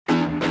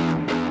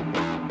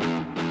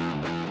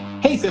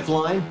fifth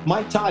line,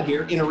 Mike Todd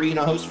here,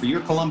 in-arena host for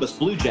your Columbus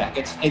Blue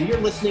Jackets, and you're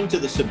listening to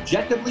the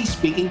Subjectively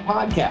Speaking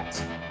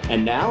podcast.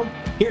 And now,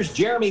 here's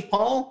Jeremy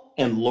Paul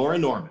and Laura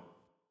Norman.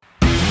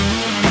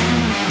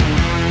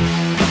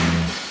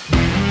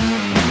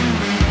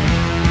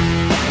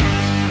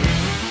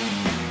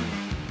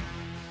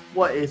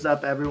 What is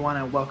up, everyone,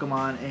 and welcome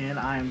on in.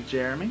 I'm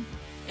Jeremy.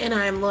 And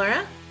I'm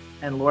Laura.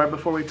 And Laura,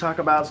 before we talk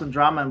about some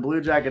drama in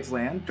Blue Jackets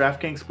land,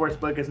 DraftKings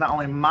Sportsbook is not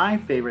only my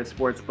favorite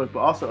sportsbook, but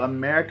also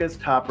America's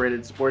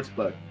top-rated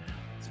sportsbook.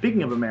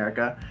 Speaking of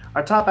America,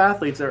 our top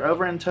athletes are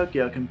over in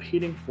Tokyo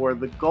competing for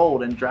the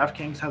gold, and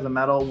DraftKings has a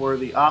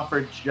medal-worthy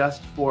offer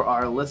just for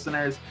our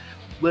listeners.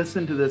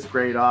 Listen to this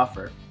great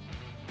offer.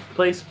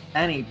 Place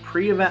any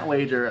pre-event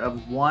wager of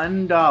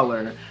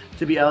 $1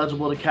 to be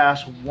eligible to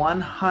cash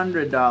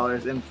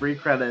 $100 in free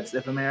credits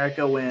if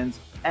America wins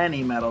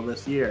any medal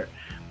this year.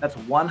 That's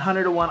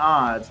 100-to-1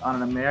 odds on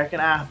an American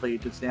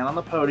athlete to stand on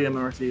the podium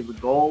and receive the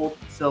gold,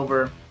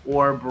 silver,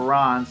 or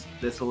bronze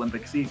this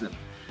Olympic season.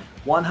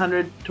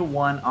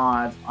 100-to-1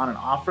 odds on an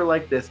offer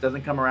like this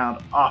doesn't come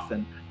around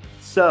often.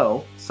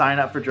 So sign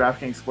up for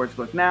DraftKings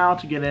Sportsbook now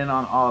to get in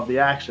on all of the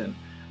action.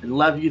 I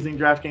love using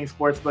DraftKings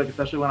Sportsbook,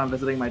 especially when I'm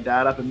visiting my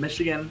dad up in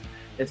Michigan.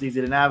 It's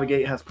easy to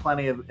navigate, has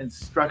plenty of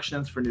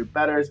instructions for new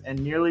bettors, and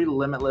nearly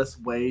limitless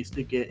ways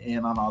to get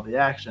in on all the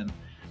action.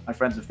 My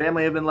friends and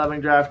family have been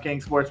loving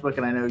DraftKings Sportsbook,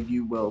 and I know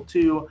you will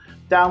too.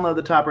 Download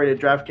the top-rated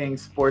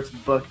DraftKings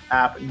Sportsbook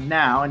app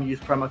now and use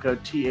promo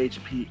code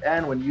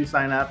THPN when you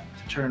sign up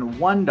to turn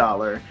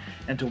 $1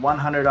 into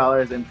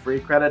 $100 in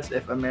free credits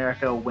if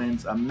America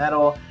wins a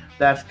medal.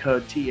 That's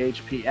code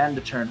THPN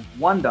to turn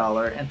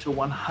 $1 into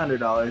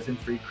 $100 in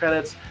free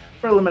credits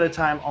for a limited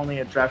time only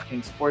at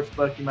DraftKings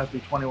Sportsbook. You must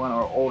be 21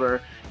 or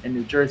older in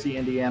New Jersey,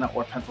 Indiana,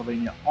 or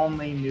Pennsylvania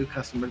only. New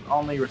customers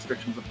only.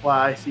 Restrictions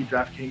apply. See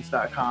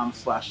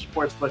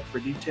DraftKings.com/sportsbook for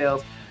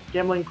details.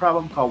 Gambling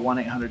problem? Call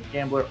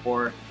 1-800-GAMBLER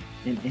or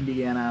in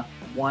Indiana,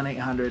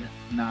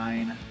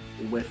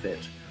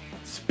 1-800-9-WITH-IT.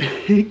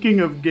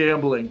 Speaking of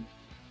gambling,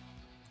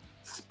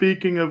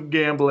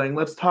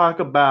 let's talk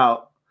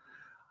about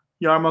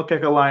Jarmo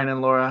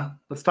Kekalainen, Laura.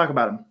 Let's talk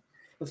about him.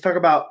 Let's talk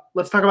about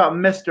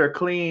Mr.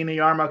 Clean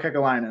Jarmo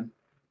Kekalainen.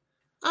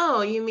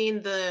 Oh, you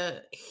mean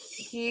the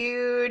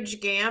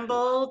huge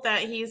gamble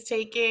that he's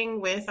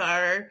taking with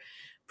our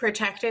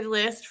protected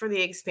list for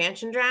the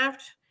expansion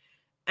draft?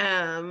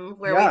 Where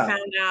we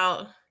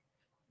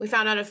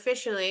found out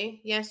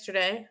officially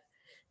yesterday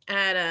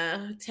at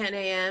 10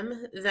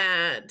 a.m.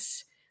 that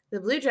the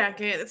Blue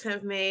Jackets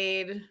have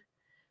made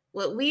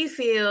what we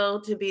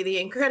feel to be the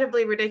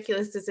incredibly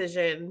ridiculous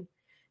decision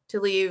to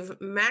leave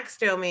Max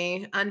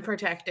Domi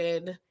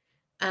unprotected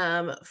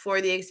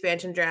for the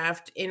expansion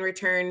draft in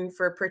return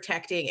for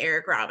protecting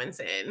Eric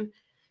Robinson.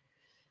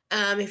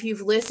 If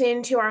you've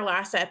listened to our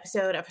last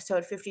episode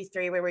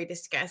 53, where we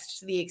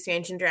discussed the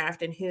expansion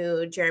draft and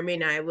who Jeremy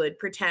and I would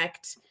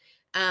protect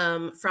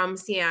from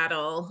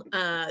Seattle,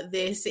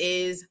 this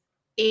is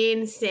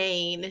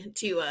insane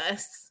to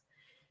us.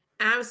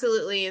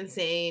 Absolutely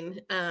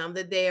insane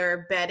that they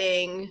are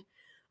betting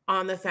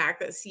on the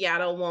fact that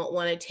Seattle won't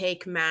want to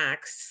take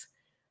Max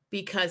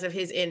because of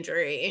his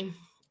injury,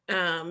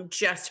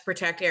 just to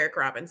protect Eric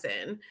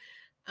Robinson.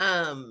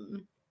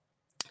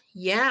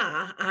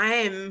 Yeah,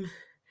 I'm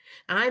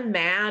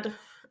mad.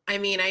 I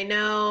mean, I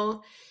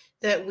know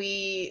that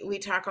we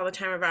talk all the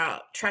time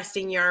about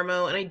trusting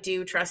Jarmo, and I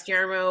do trust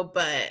Jarmo,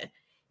 but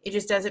it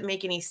just doesn't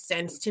make any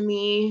sense to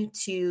me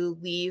to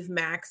leave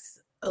Max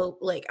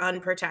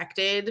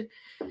unprotected.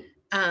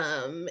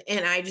 And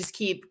I just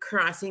keep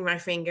crossing my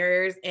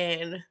fingers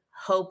and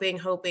hoping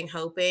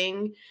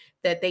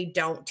that they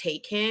don't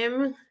take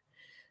him,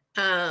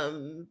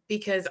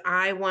 because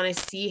I want to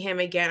see him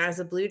again as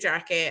a Blue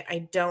Jacket.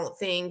 I don't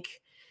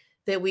think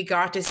that we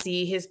got to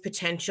see his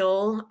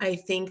potential. I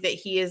think that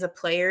he is a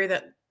player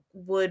that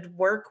would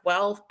work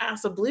well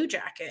as a Blue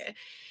Jacket.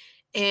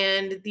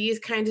 And these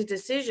kinds of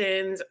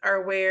decisions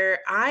are where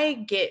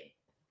I get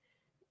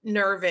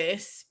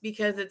nervous,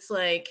 because it's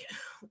like,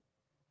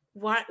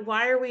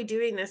 why are we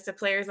doing this to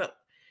players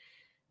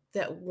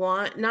that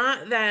want,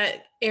 not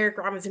that Eric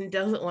Robinson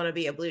doesn't want to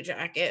be a Blue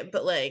Jacket,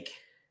 but like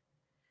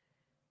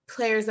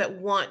players that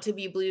want to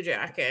be Blue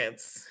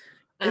Jackets.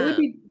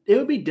 It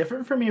would be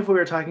different for me if we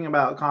were talking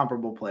about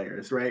comparable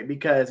players, right?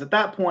 Because at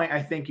that point,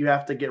 I think you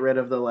have to get rid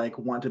of the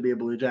want to be a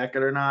Blue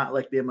Jacket or not.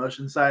 Like the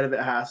emotion side of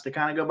it has to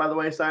kind of go by the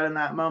wayside in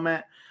that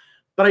moment.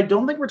 But I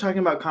don't think we're talking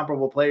about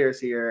comparable players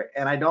here.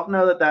 And I don't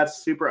know that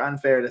that's super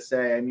unfair to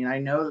say. I mean, I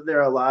know that there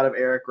are a lot of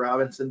Eric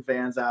Robinson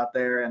fans out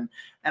there. And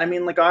I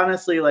mean,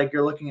 honestly,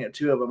 you're looking at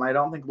two of them. I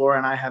don't think Laura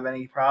and I have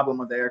any problem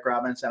with Eric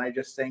Robinson. I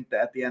just think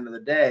that at the end of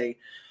the day,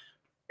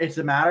 it's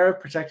a matter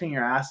of protecting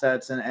your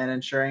assets and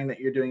ensuring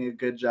that you're doing a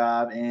good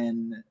job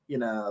in,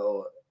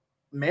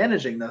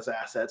 managing those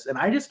assets. And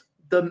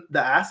the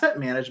asset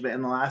management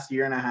in the last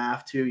year and a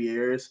half, 2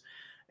 years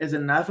is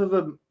enough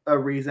of a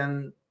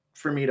reason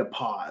for me to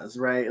pause,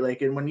 right?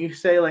 And when you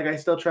say I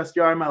still trust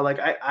Jarmo,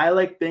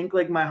 I think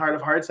my heart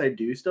of hearts I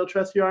do still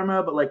trust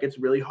Jarmo, but it's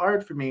really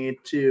hard for me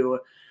to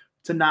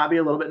to not be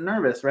a little bit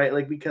nervous, right?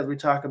 Like, because we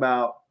talk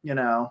about,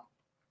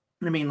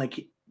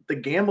 like the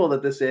gamble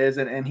that this is,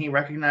 and he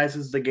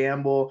recognizes the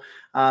gamble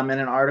in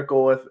an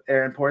article with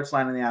Aaron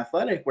Portzline in The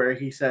Athletic, where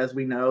he says,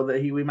 we know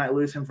that we might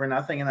lose him for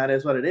nothing, and that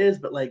is what it is.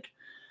 But like,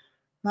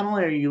 not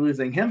only are you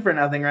losing him for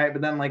nothing, right?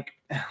 But then like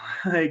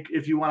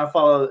if you want to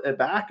follow it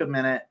back a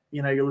minute,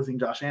 you're losing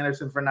Josh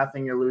Anderson for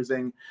nothing. You're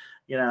losing,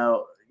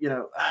 it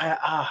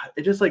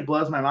just like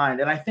blows my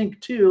mind. And I think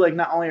too, like,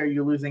 not only are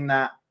you losing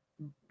that,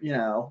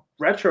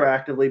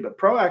 retroactively, but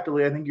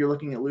proactively, I think you're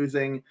looking at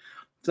losing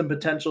some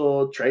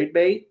potential trade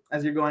bait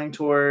as you're going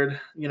toward,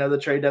 the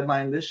trade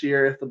deadline this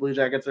year if the Blue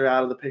Jackets are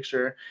out of the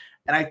picture.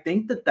 And I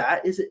think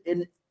that is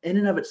in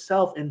and of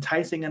itself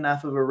enticing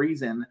enough of a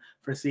reason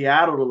for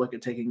Seattle to look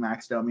at taking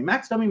Max Domi.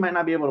 Max Domi might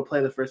not be able to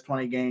play the first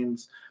 20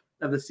 games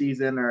of the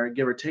season, or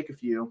give or take a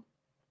few.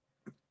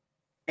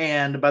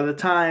 And by the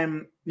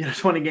time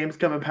 20 games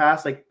come and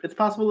pass, like, it's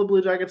possible the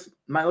Blue Jackets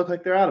might look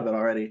like they're out of it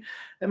already.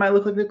 It might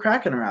look like the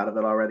Kraken are out of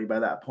it already by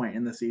that point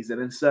in the season.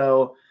 And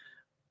so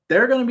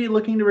they're going to be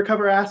looking to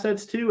recover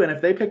assets too. And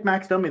if they pick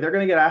Max Domi, they're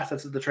going to get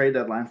assets at the trade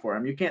deadline for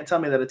him. You can't tell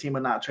me that a team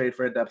would not trade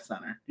for a depth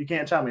center. You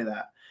can't tell me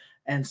that.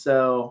 And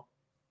so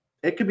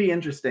it could be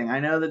interesting. I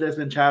know that there's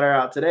been chatter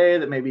out today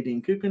that maybe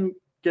Dean Kukan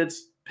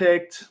gets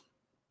picked.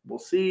 We'll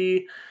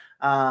see.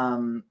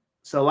 So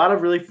a lot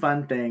of really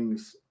fun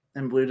things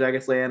in Blue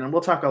Jackets land. And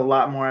we'll talk a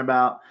lot more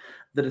about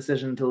the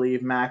decision to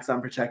leave Max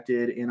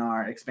unprotected in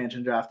our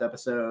expansion draft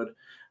episode,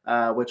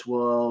 which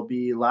will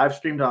be live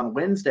streamed on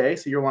Wednesday.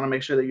 So you'll want to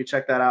make sure that you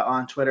check that out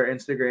on Twitter,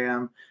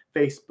 Instagram,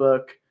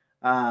 Facebook,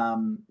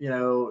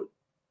 follow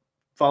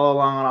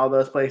along on all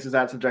those places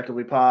at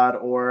Subjectively Pod,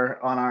 or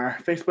on our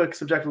Facebook,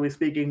 Subjectively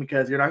Speaking,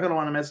 because you're not going to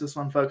want to miss this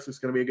one, folks. It's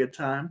going to be a good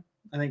time.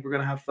 I think we're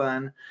going to have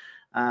fun.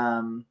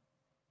 I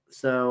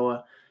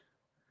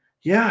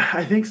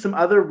think some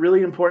other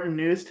really important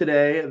news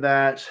today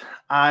that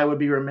I would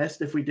be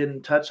remiss if we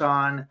didn't touch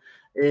on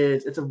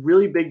is it's a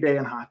really big day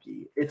in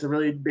hockey. It's a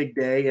really big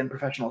day in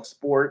professional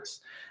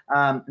sports.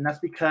 And that's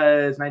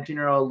because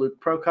 19-year-old Luke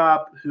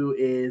Prokop, who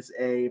is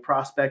a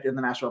prospect in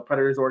the Nashville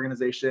Predators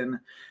organization,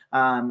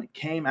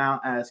 came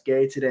out as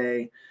gay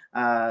today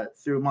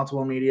through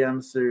multiple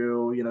mediums,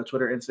 through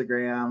Twitter,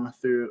 Instagram,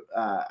 through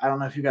I don't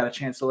know if you got a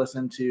chance to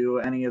listen to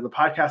any of the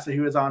podcasts that he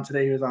was on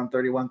today. He was on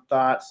 31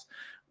 Thoughts,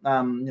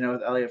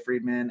 with Elliot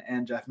Friedman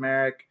and Jeff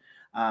Merrick,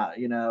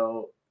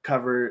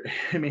 covered.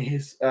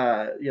 He's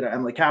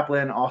Emily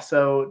Kaplan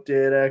also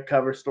did a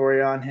cover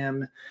story on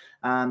him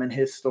and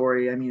his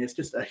story. It's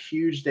just a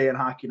huge day in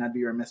hockey, and I'd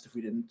be remiss if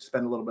we didn't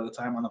spend a little bit of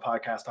time on the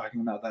podcast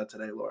talking about that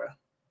today, Laura.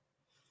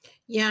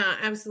 Yeah,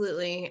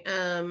 absolutely.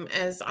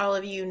 As all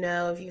of you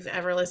know, if you've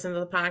ever listened to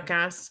the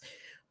podcast,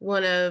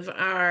 one of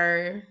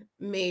our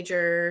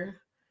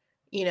major,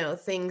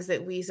 things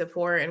that we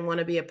support and want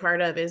to be a part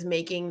of is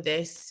making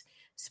this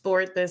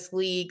sport, this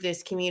league,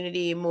 this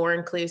community more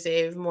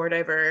inclusive, more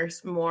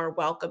diverse, more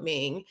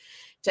welcoming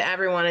to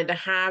everyone, and to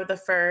have the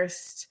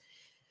first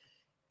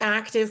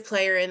active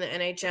player in the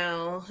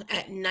NHL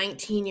at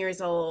 19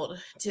 years old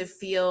to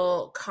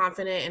feel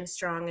confident and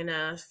strong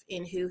enough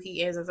in who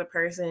he is as a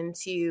person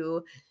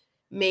to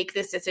make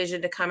this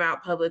decision to come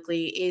out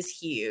publicly is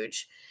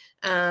huge.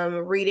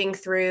 Reading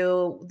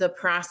through the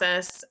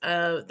process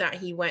that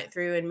he went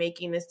through in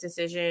making this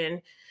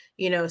decision,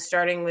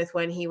 starting with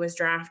when he was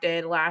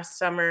drafted last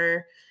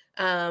summer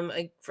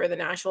for the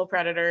Nashville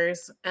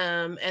Predators,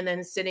 and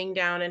then sitting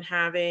down and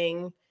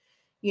having,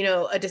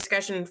 a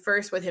discussion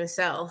first with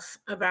himself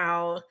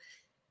about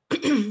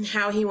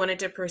how he wanted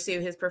to pursue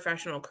his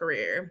professional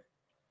career.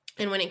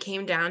 And when it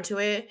came down to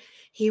it,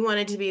 he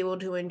wanted to be able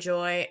to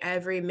enjoy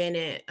every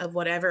minute of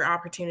whatever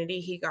opportunity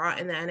he got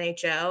in the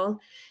NHL.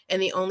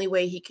 And the only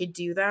way he could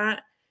do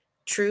that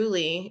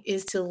truly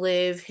is to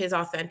live his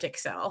authentic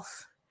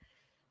self,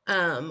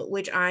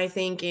 which I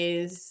think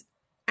is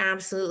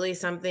absolutely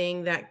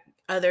something that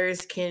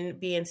others can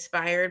be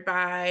inspired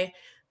by,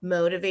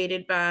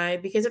 motivated by,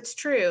 because it's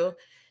true.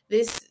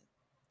 This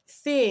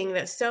thing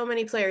that so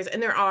many players, and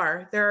there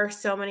are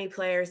so many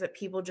players that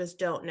people just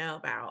don't know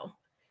about,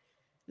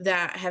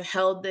 that have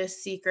held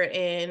this secret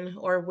in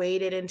or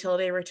waited until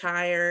they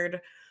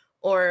retired,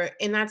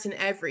 and that's in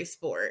every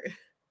sport,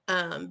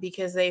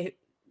 because they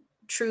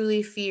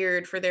truly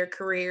feared for their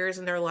careers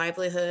and their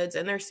livelihoods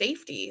and their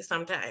safety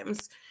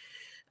sometimes,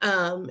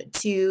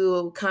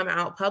 to come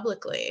out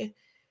publicly.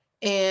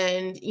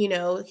 And,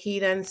 he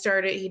then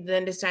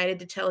decided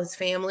to tell his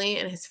family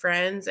and his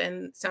friends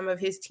and some of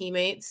his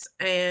teammates.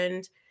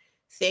 And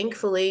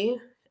thankfully,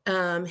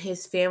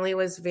 his family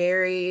was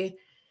very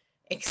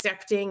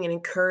accepting and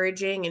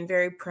encouraging and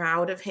very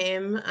proud of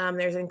him.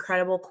 There's an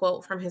incredible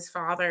quote from his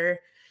father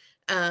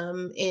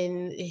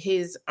in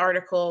his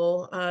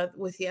article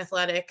with The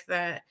Athletic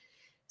that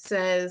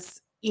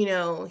says,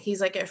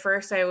 he's like, at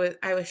first I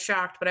was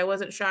shocked, but I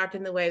wasn't shocked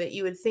in the way that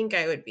you would think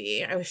I would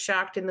be. I was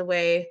shocked in the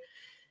way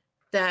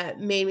that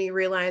made me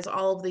realize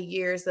all of the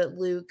years that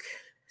Luke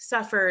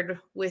suffered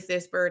with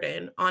this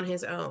burden on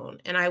his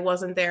own. And I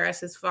wasn't there as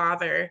his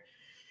father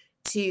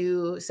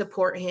to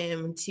support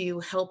him, to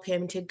help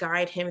him, to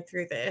guide him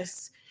through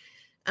this.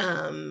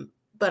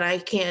 But I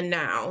can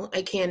now,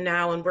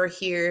 and we're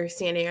here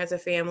standing as a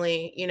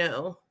family,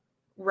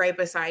 right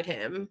beside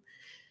him.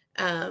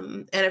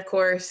 And of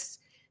course,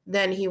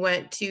 then he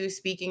went to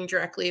speaking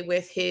directly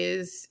with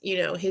his,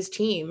 his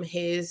team,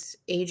 his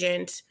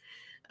agent,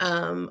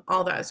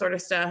 all that sort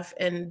of stuff.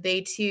 And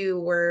they too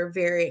were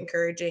very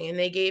encouraging, and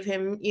they gave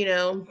him,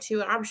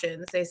 2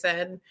 options. They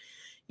said,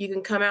 you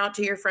can come out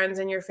to your friends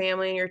and your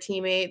family and your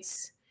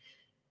teammates,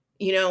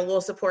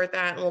 we'll support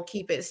that and we'll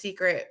keep it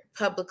secret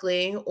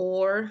publicly,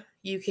 or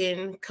you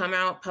can come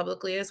out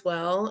publicly as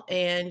well,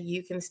 and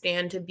you can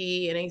stand to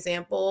be an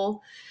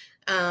example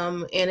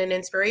and an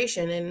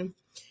inspiration. And,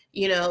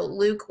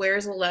 Luke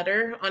wears a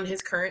letter on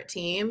his current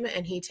team,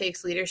 and he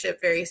takes leadership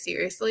very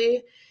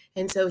seriously.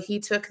 And so he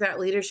took that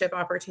leadership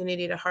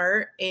opportunity to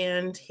heart,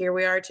 and here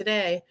we are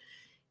today.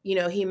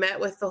 He met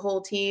with the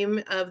whole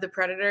team of the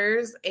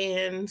Predators,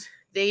 and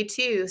they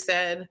too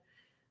said,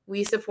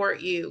 we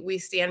support you. We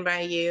stand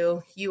by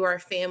you. You are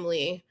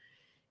family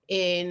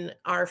in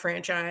our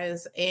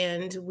franchise,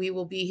 and we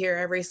will be here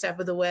every step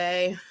of the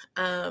way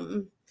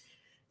through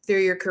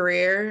your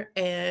career.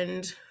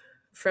 And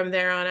from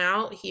there on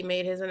out, he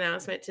made his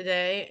announcement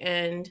today,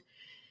 and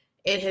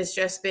it has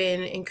just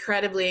been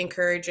incredibly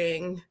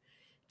encouraging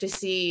to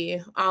see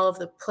all of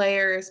the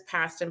players,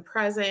 past and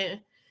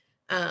present,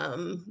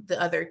 the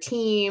other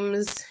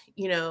teams,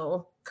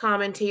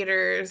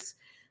 commentators,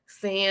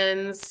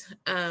 fans,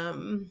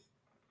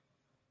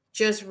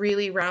 just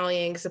really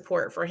rallying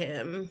support for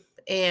him.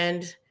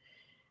 And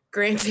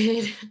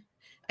granted,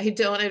 I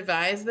don't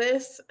advise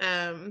this.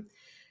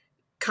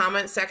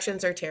 Comment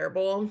sections are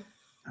terrible.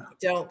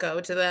 Don't go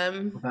to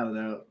them. Without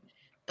a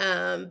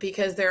doubt.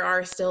 Because there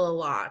are still a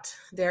lot.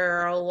 There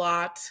are a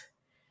lot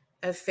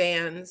of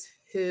fans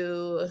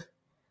who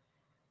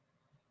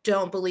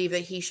don't believe that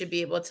he should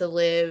be able to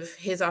live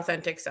his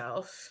authentic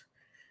self.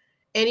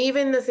 And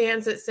even the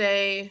fans that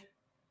say,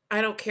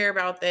 I don't care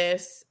about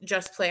this,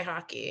 just play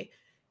hockey.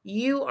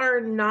 You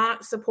are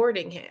not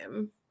supporting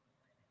him.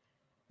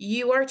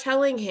 You are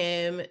telling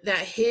him that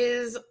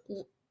his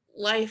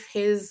life,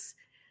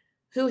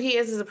 who he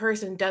is as a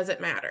person doesn't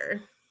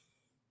matter.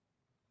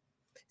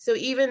 So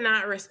even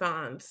that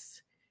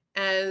response,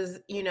 as,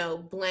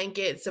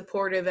 blanket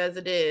supportive as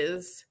it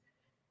is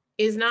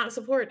not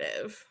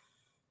supportive.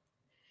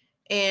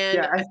 And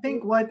yeah, I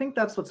think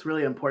that's what's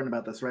really important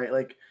about this, right?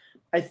 Like,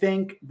 I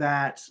think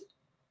that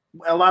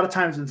a lot of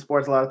times in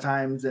sports, a lot of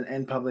times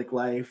in public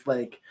life,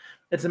 like,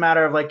 it's a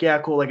matter of like, yeah,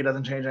 cool, like, it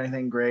doesn't change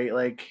anything, great,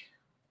 like,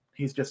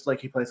 he's just like,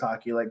 he plays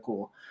hockey, like,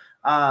 cool.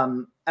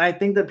 And I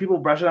think that people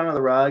brush it under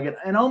the rug,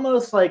 and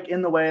almost like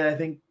in the way that I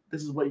think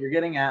this is what you're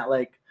getting at,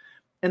 like,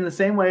 in the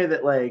same way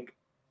that like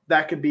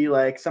that could be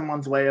like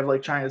someone's way of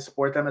like trying to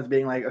support them as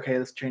being like, okay,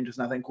 this changes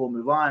nothing, cool,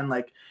 move on.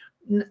 Like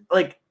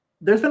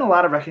there's been a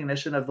lot of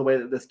recognition of the way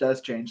that this does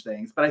change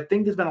things, but I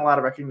think there's been a lot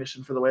of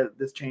recognition for the way that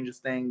this changes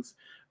things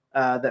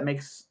that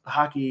makes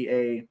hockey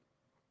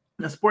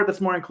a sport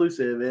that's more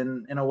inclusive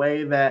in a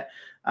way that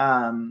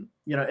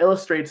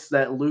illustrates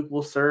that Luke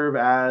will serve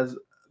as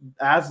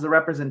the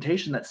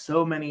representation that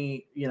so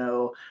many,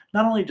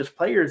 not only just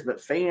players, but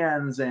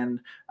fans and,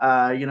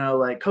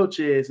 like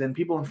coaches and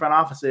people in front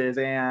offices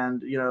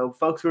and,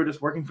 folks who are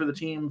just working for the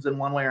teams in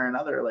one way or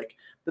another, like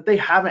that they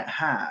haven't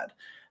had.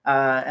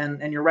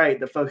 And you're right,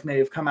 that folks may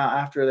have come out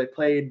after they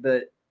played,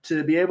 but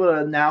to be able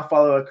to now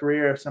follow a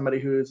career of somebody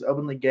who's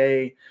openly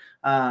gay,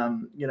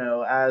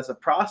 as a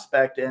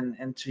prospect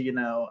and to,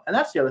 and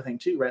that's the other thing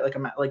too, right?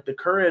 Like the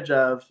courage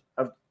of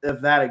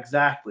that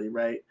exactly,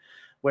 right?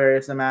 Where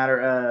it's a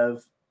matter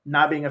of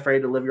not being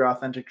afraid to live your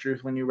authentic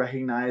truth when you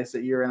recognize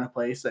that you're in a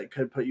place that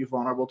could put you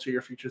vulnerable to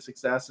your future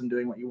success and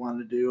doing what you want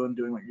to do and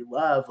doing what you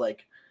love.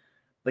 Like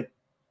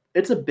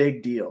it's a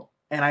big deal.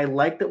 And I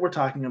like that we're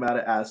talking about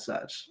it as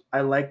such.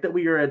 I like that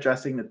we are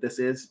addressing that this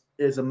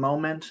is a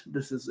moment.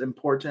 This is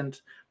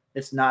important.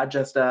 It's not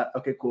just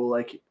okay, cool,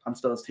 like I'm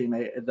still his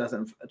teammate. It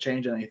doesn't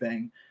change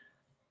anything.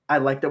 I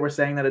like that we're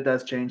saying that it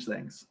does change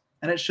things,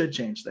 and it should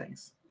change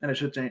things. And it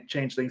should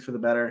change things for the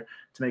better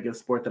to make it a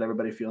sport that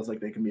everybody feels like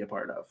they can be a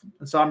part of.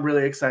 And so I'm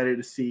really excited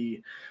to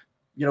see,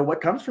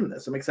 what comes from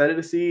this. I'm excited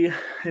to see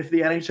if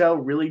the NHL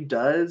really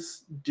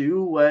does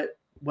do what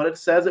it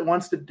says it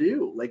wants to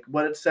do, like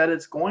what it said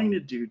it's going to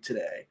do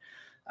today.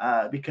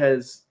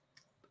 Because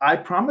I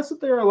promise that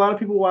there are a lot of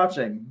people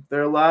watching. There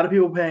are a lot of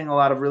people paying a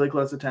lot of really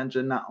close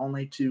attention, not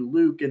only to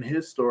Luke and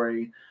his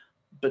story,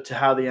 but to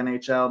how the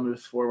NHL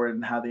moves forward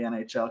and how the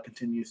NHL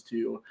continues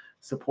to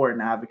support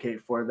and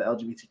advocate for the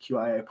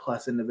LGBTQIA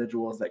plus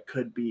individuals that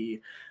could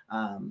be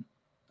a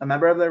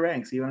member of their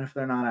ranks, even if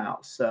they're not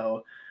out.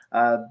 So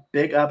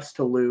big ups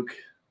to Luke.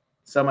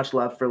 So much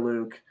love for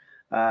Luke.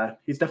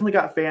 He's definitely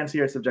got fans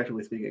here,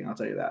 subjectively speaking. I'll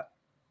tell you that.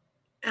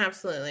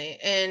 Absolutely.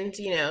 And,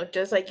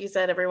 just like you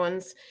said,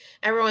 everyone's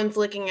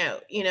looking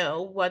at,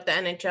 what the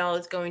NHL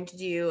is going to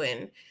do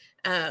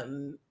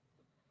and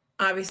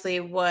obviously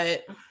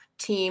what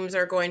teams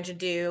are going to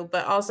do,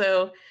 but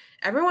also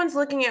everyone's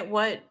looking at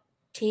what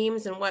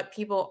teams and what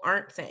people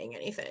aren't saying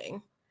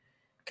anything.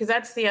 Because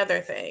that's the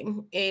other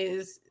thing,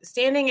 is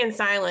standing in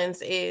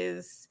silence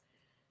is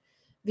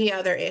the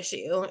other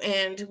issue.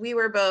 And we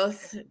were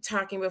both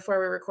talking before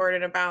we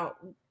recorded about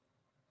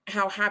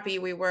how happy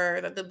we were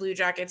that the Blue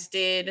Jackets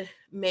did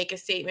make a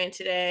statement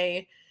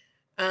today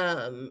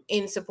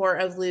in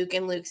support of Luke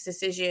and Luke's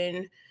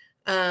decision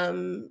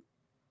on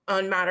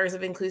matters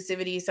of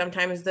inclusivity.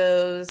 Sometimes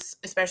those,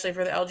 especially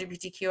for the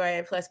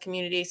LGBTQIA plus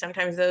community,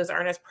 sometimes those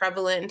aren't as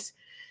prevalent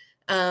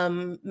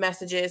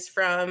messages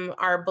from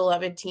our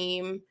beloved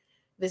team.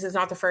 This is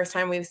not the first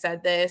time we've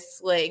said this.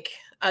 Like,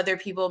 other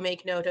people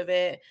make note of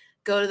it.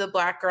 Go to the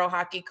Black Girl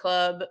Hockey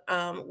Club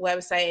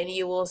website and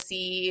you will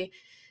see,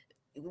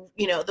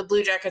 the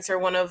Blue Jackets are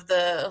one of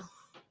the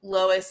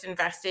lowest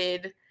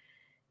invested,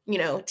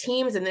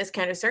 teams in this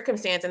kind of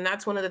circumstance. And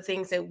that's one of the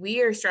things that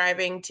we are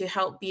striving to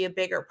help be a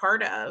bigger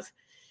part of.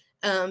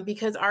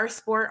 Because our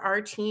sport, our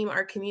team,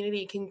 our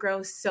community can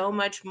grow so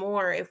much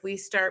more if we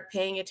start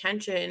paying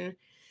attention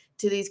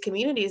to these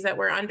communities that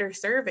we're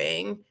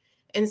underserving.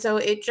 And so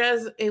it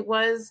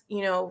was,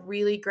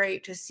 really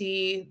great to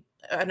see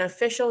an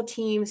official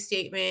team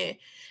statement,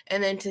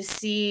 and then to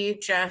see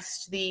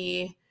just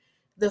the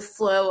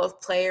flow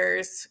of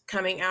players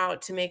coming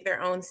out to make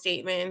their own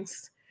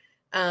statements,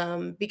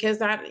 because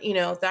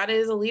that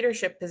is a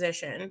leadership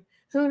position.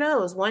 Who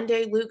knows? One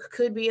day Luke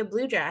could be a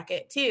Blue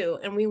Jacket too,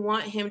 and we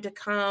want him to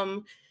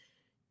come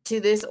to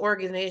this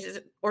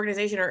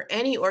organization or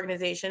any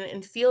organization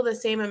and feel the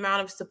same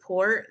amount of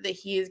support that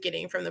he is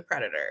getting from the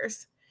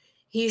Predators.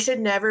 He should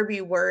never be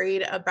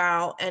worried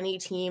about any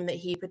team that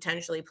he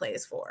potentially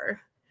plays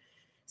for.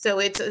 So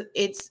it's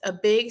a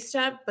big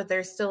step, but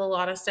there's still a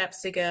lot of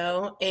steps to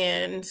go.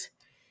 And,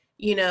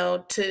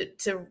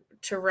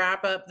 to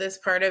wrap up this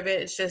part of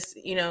it, it's just,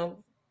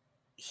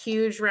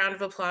 huge round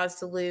of applause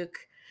to Luke.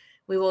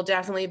 We will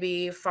definitely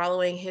be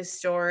following his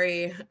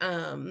story.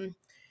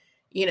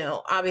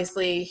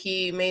 Obviously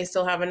he may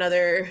still have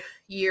another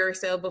year or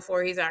so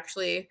before he's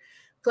actually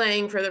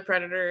playing for the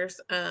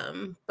Predators.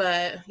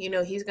 But,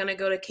 he's going to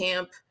go to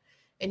camp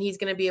and he's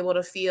going to be able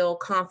to feel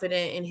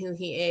confident in who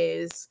he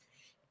is.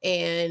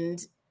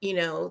 And,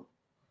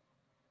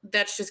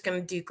 that's just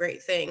going to do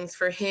great things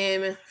for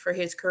him, for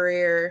his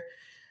career,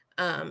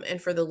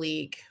 and for the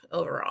league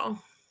overall.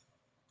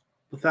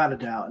 Without a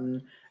doubt.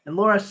 And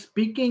Laura,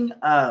 speaking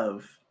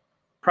of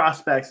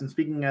prospects and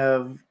speaking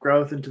of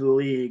growth into the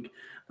league,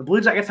 the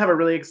Blue Jackets have a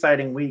really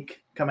exciting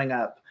week coming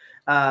up.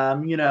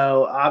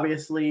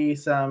 Obviously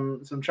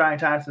some trying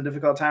times, some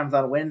difficult times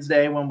on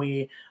Wednesday when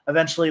we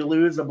eventually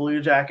lose a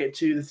Blue Jacket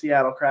to the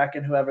Seattle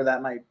Kraken, whoever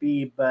that might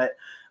be. But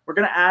we're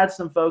going to add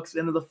some folks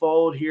into the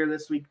fold here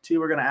this week too.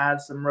 We're going to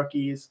add some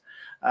rookies.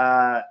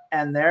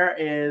 And there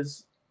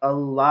is a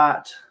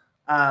lot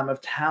of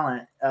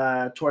talent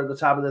toward the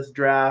top of this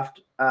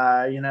draft.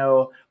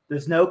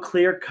 There's no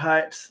clear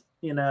cut,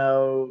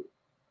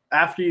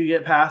 after you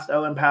get past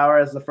Owen Power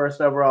as the first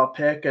overall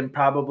pick and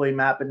probably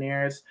Matt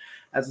Beniers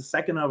as the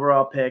second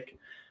overall pick,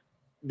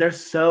 there's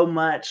so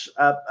much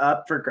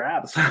up for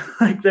grabs.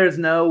 Like, there's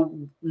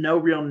no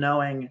real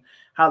knowing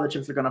how the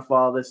chips are going to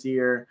fall this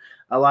year.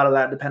 A lot of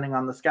that depending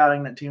on the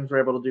scouting that teams were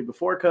able to do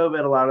before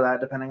COVID, a lot of that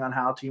depending on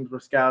how teams were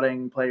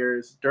scouting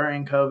players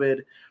during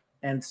COVID.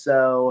 And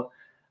so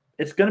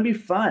it's going to be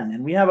fun,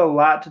 and we have a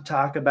lot to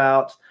talk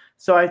about.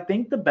 So I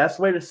think the best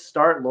way to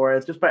start, Laura,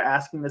 is just by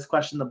asking this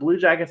question. The Blue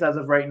Jackets, as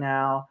of right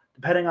now,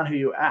 depending on who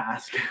you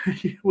ask,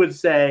 you would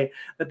say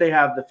that they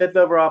have the 5th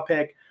overall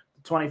pick,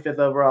 the 25th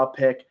overall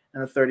pick,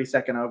 and the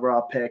 32nd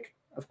overall pick.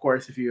 Of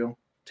course, if you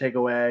take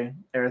away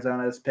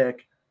Arizona's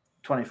pick,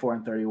 24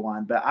 and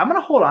 31. But I'm going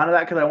to hold on to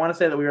that because I want to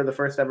say that we were the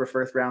first ever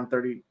first round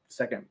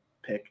 32nd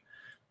pick.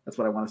 That's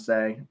what I want to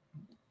say.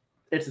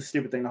 It's a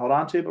stupid thing to hold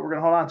on to, but we're going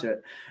to hold on to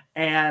it.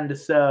 And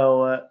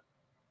so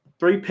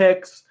 3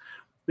 picks.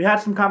 We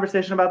had some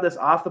conversation about this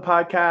off the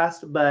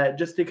podcast, but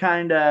just to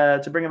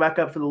to bring it back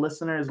up for the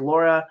listeners,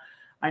 Laura,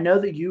 I know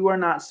that you are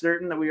not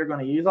certain that we are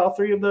going to use all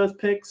 3 of those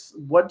picks.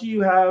 What do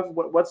you have?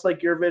 What's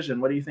like your vision?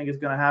 What do you think is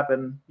going to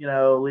happen,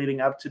 leading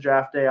up to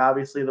draft day?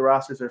 Obviously the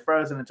rosters are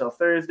frozen until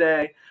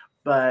Thursday,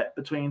 but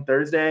between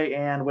Thursday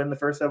and when the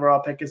first overall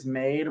pick is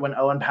made, when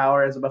Owen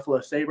Power is a Buffalo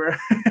Sabre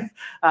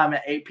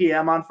at 8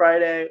 p.m. on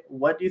Friday,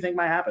 what do you think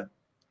might happen?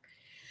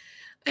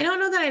 I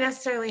don't know that I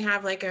necessarily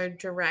have like a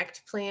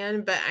direct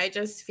plan, but I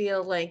just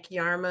feel like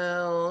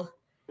Jarmo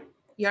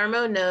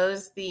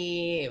knows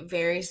the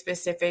very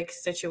specific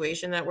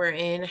situation that we're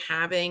in,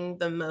 having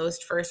the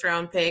most first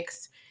round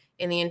picks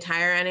in the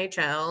entire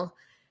NHL.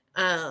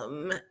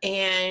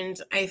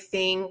 And I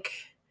think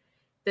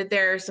that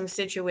there are some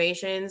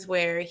situations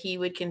where he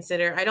would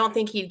consider, I don't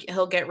think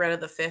he'll get rid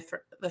of the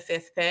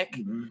fifth pick.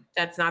 Mm-hmm.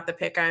 That's not the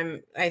pick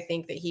I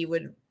think that he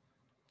would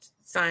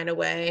sign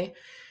away.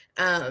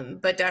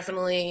 But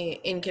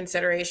definitely in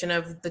consideration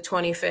of the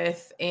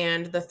 25th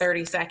and the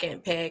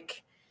 32nd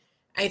pick,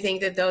 I think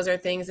that those are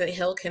things that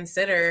he'll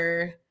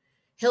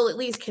at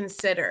least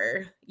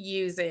consider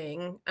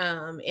using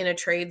in a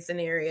trade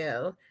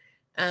scenario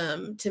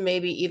to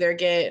maybe either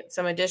get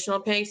some additional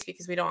picks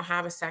because we don't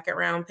have a second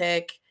round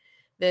pick,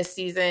 this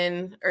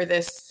season or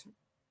this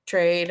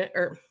trade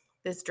or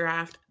this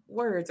draft.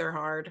 Words are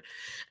hard.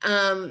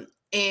 And,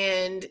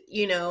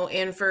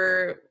 and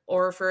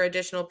for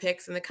additional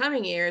picks in the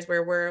coming years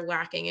where we're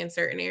lacking in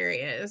certain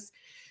areas.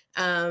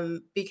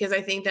 Because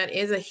I think that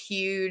is a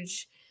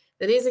huge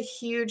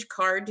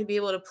card to be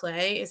able to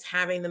play, is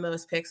having the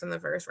most picks in the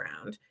first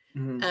round.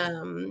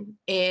 Mm-hmm.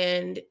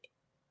 And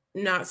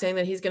not saying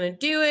that he's going to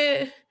do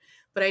it,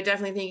 but I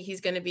definitely think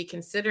he's going to be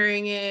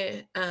considering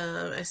it,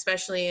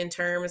 especially in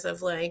terms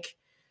of like,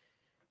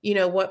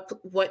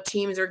 what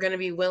teams are going to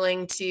be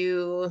willing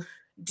to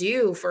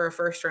do for a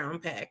first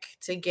round pick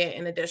to get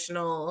an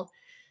additional,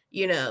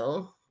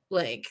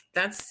 like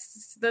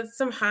that's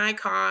some high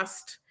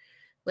cost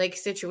like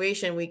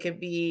situation we could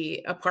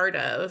be a part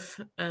of.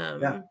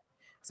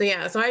 So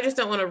I just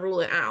don't want to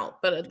rule it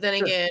out. But then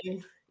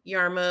again,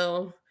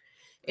 Jarmo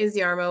is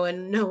Jarmo,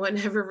 and no one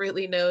ever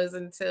really knows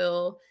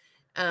until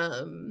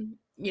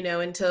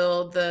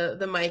until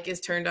the mic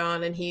is turned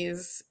on and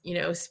he's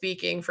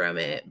speaking from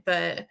it.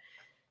 But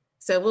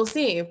so we'll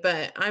see.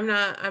 But I'm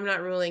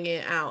not ruling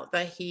it out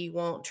that he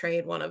won't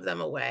trade one of them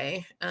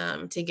away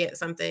to get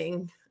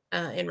something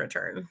in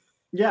return.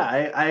 Yeah,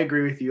 I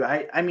agree with you.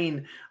 I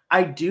mean,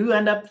 I do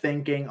end up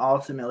thinking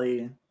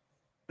ultimately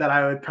that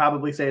I would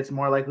probably say it's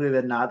more likely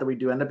than not that we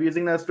do end up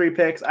using those 3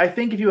 picks. I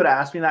think if you would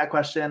asked me that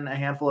question a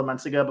handful of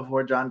months ago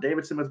before John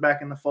Davidson was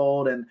back in the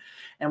fold and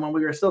when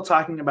we were still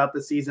talking about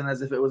the season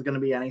as if it was going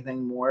to be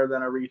anything more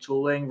than a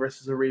retooling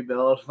versus a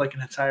rebuild, like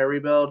an entire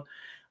rebuild,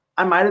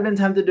 I might have been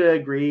tempted to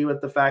agree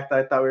with the fact that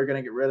I thought we were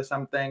going to get rid of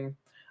something.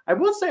 I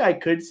will say I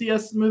could see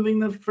us moving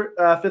the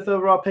 5th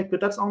overall pick, but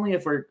that's only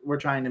if we're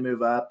trying to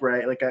move up,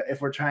 right? Like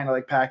if we're trying to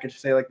like package,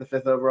 say like the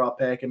 5th overall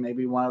pick and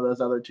maybe one of those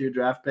other 2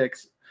 draft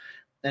picks,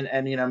 and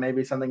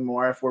maybe something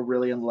more if we're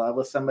really in love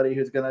with somebody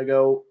who's going to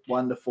go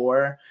 1 to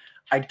 4.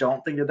 I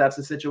don't think that that's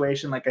the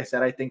situation. Like I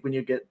said, I think when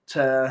you get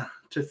to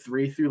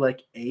 3 through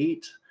like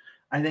 8,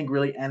 I think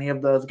really any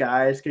of those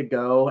guys could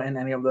go in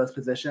any of those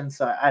positions.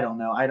 So I don't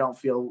know. I don't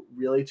feel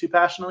really too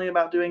passionately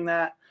about doing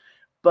that.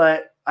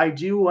 But I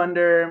do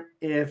wonder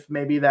if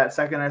maybe that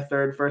 2nd or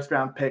 3rd first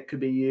round pick could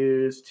be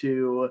used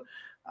to,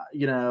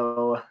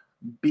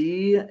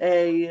 be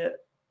a,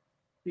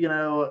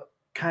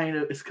 kind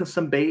of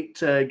some bait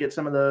to get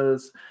some of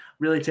those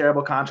really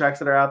terrible contracts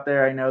that are out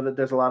there. I know that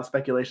there's a lot of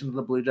speculation that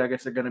the Blue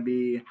Jackets are going to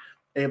be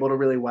able to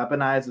really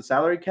weaponize the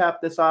salary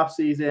cap this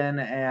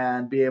offseason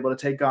and be able to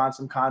take on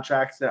some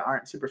contracts that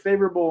aren't super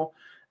favorable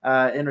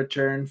in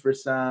return for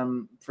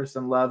some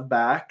love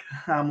back,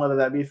 whether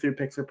that be through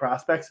picks or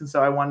prospects. And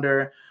so I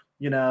wonder,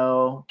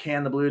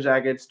 can the Blue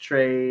Jackets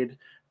trade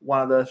one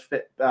of those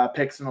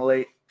picks in the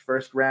late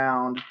first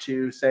round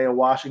to, say, a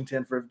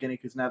Washington for Evgeny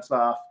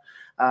Kuznetsov,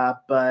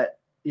 but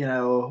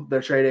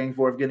they're trading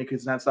for Evgeny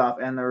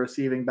Kuznetsov and they're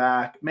receiving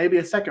back maybe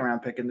a 2nd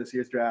round pick in this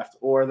year's draft,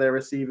 or they're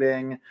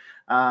receiving,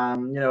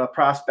 a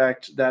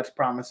prospect that's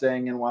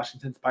promising in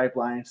Washington's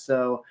pipeline.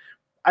 So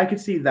I could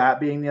see that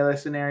being the other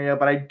scenario,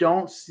 but I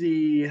don't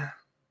see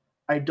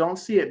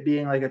it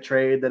being like a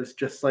trade that is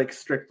just like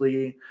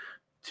strictly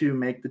to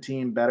make the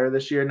team better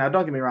this year. Now,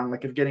 don't get me wrong,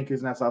 like if getting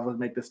Kuznetsov would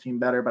make this team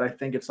better, but I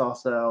think it's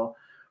also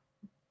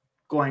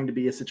going to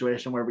be a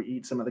situation where we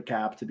eat some of the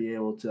cap to be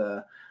able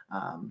to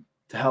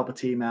help a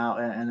team out,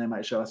 and they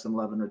might show us some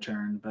love in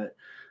return. But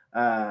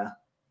I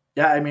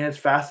mean, it's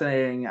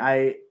fascinating.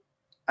 I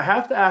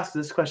have to ask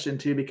this question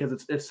too,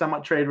 because it's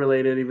somewhat trade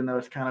related, even though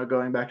it's kind of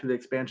going back to the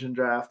expansion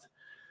draft.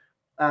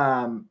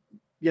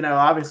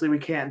 Obviously we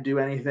can't do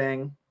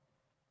anything.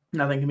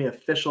 Nothing can be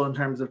official in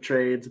terms of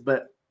trades,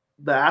 but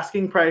the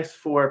asking price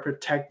for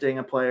protecting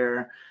a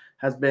player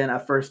has been a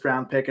 1st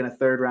round pick and a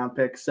 3rd round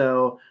pick.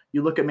 So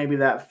you look at maybe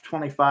that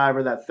 25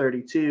 or that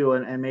 32,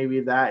 and maybe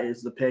that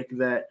is the pick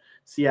that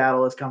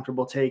Seattle is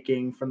comfortable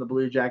taking from the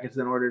Blue Jackets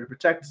in order to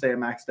protect, say, a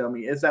Max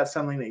Domi. Is that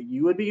something that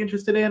you would be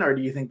interested in, or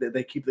do you think that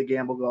they keep the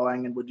gamble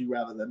going, and would you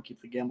rather them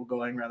keep the gamble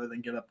going rather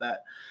than give up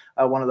that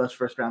one of those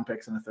 1st round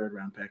picks and a 3rd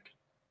round pick?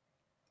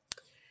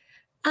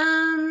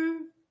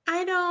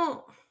 I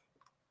don't.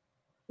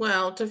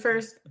 Well, to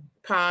first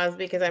pause,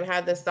 because I've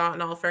had this thought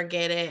and I'll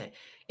forget it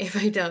if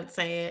I don't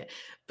say it.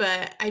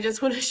 But I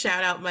just want to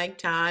shout out Mike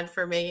Todd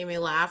for making me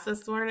laugh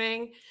this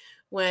morning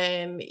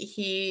when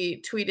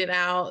he tweeted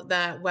out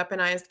that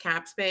Weaponized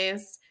Cap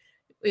Space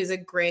is a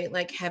great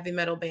like heavy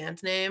metal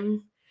band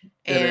name.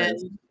 And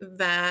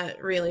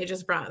that really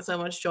just brought so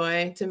much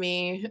joy to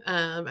me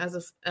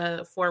as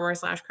a former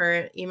 /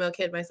 current emo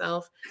kid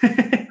myself.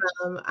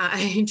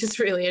 I just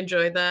really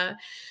enjoyed that.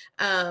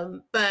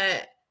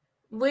 But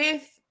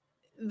with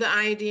the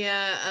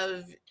idea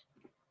of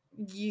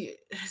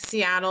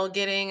Seattle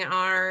getting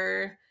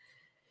our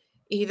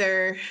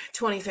either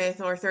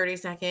 25th or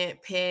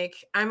 32nd pick,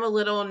 I'm a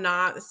little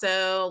not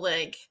so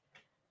like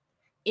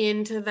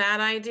into that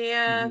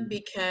idea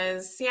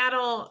because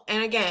Seattle,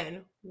 and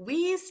again,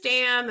 we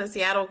stand the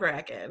Seattle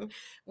Kraken.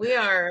 We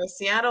are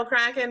Seattle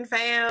Kraken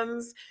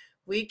fans.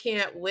 We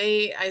can't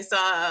wait. I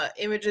saw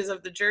images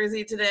of the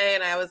jersey today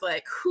and I was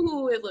like,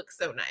 ooh, it looks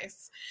so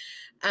nice.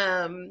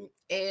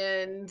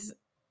 And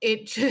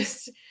it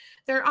just,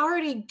 they're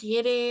already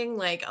getting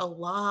like a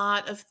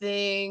lot of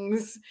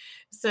things.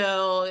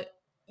 So,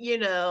 you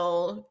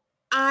know,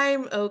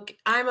 I'm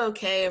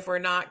okay if we're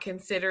not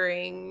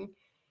considering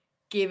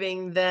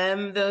giving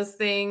them those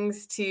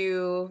things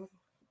to,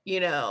 you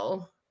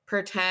know,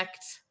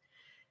 protect,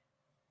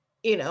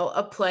 you know,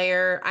 a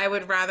player. I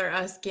would rather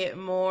us get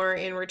more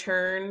in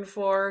return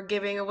for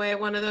giving away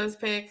one of those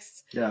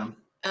picks. Yeah.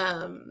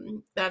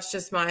 That's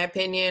just my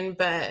opinion,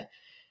 but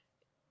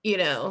you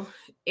know,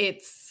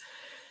 it's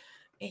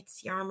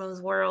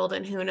Yarmo's world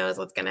and who knows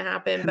what's going to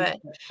happen, but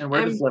And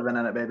we're just I'm living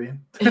in it, baby.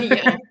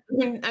 yeah,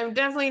 I'm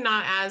definitely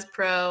not as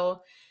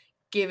pro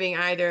giving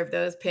either of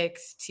those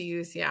picks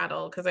to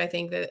Seattle because I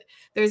think that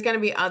there's going to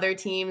be other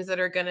teams that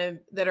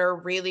are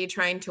really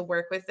trying to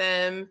work with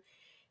them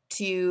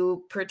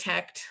to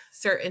protect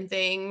certain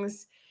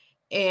things.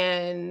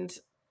 And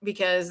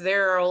because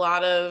there are a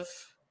lot of,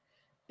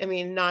 I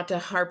mean, not to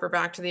harper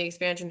back to the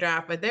expansion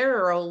draft, but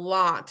there are a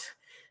lot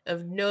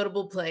of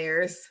notable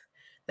players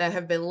that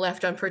have been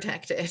left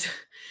unprotected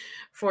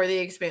for the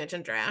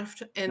expansion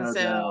draft. And No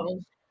doubt. so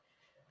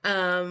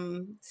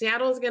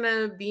Seattle's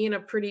gonna be in a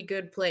pretty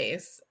good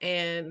place,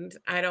 and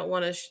I don't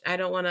want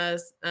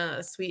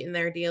to sweeten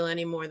their deal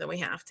any more than we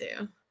have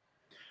to.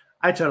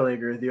 I totally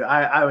agree with you.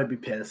 I would be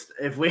pissed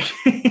if we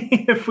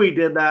if we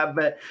did that,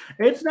 but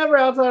it's never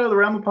outside of the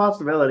realm of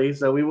possibility,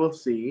 so we will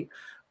see.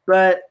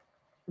 But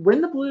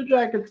when the Blue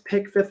Jackets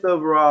pick fifth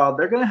overall,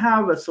 they're going to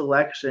have a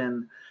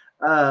selection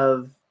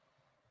of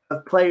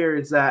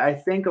players that I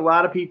think a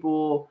lot of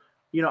people,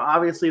 you know,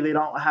 obviously they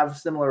don't have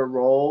similar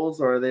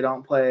roles or they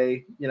don't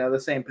play, you know, the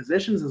same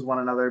positions as one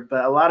another,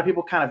 but a lot of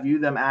people kind of view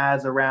them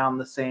as around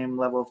the same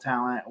level of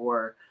talent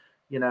or,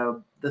 you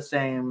know, the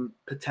same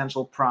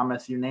potential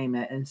promise, you name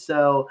it. And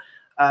so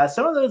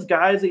some of those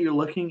guys that you're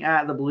looking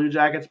at the Blue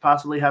Jackets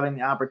possibly having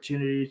the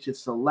opportunity to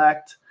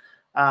select,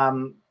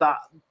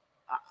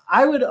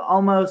 I would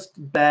almost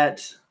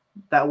bet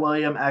that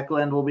William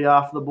Eklund will be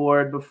off the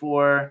board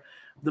before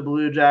the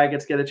Blue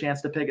Jackets get a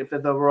chance to pick at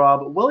fifth overall.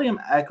 But William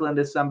Eklund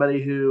is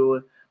somebody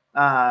who,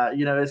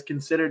 you know, is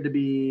considered to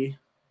be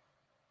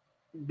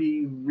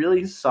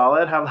really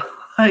solid, have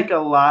like a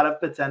lot of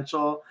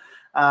potential.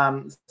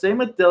 Same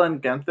with Dylan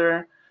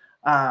Guenther.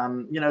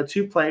 You know,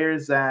 two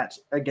players that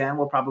again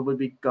will probably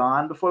be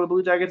gone before the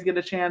Blue Jackets get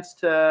a chance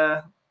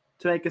to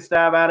make a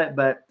stab at it.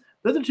 But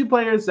those are two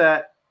players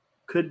that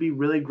could be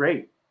really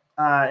great,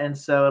 and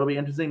so it'll be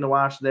interesting to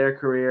watch their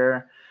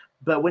career.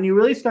 But when you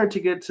really start to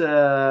get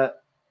to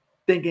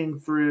thinking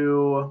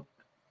through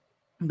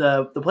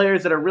the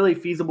players that are really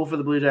feasible for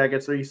the Blue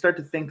Jackets, or you start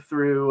to think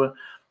through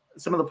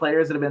some of the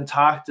players that have been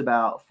talked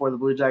about for the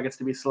Blue Jackets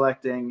to be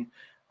selecting,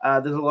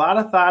 there's a lot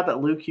of thought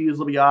that Luke Hughes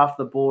will be off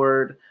the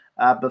board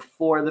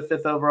before the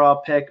fifth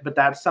overall pick, but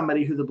that's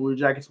somebody who the Blue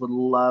Jackets would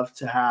love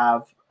to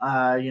have.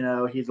 You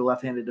know, he's a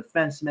left-handed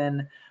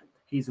defenseman.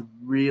 He's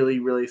really,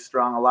 really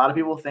strong. A lot of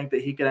people think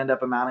that he could end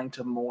up amounting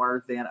to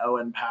more than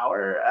Owen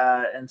Power.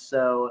 And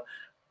so,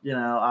 you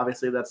know,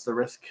 obviously that's the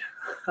risk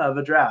of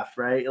a draft,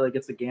 right? Like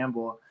it's a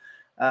gamble.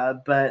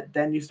 But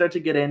then you start to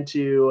get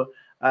into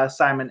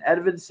Simon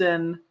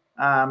Edvinsson,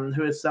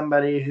 who is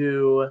somebody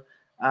who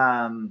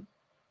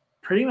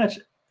pretty much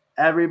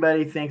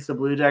everybody thinks the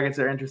Blue Jackets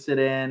are interested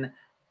in.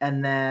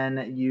 And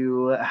then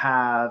you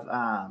have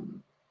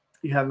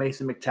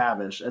Mason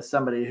McTavish as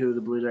somebody who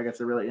the Blue Jackets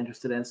are really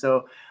interested in.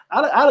 So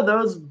out of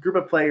those group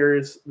of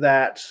players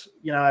that,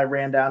 you know, I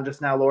ran down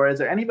just now, Laura, is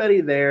there anybody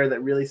there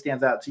that really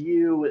stands out to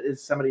you?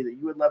 Is somebody that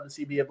you would love to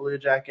see be a Blue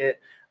Jacket?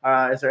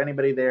 Is there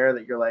anybody there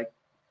that you're like,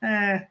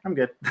 I'm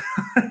good?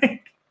 I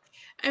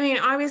mean,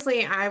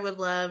 obviously, I would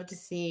love to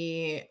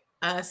see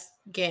us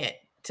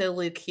get to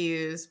Luke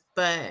Hughes,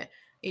 but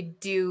I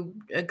do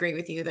agree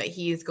with you that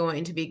he's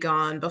going to be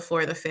gone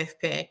before the fifth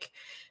pick.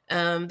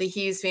 The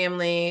Hughes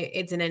family,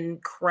 it's an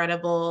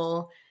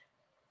incredible,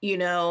 you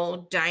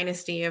know,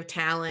 dynasty of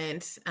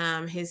talent.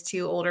 His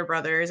two older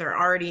brothers are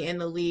already in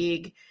the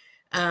league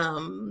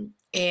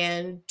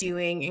and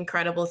doing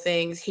incredible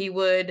things. He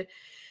would,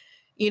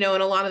 you know,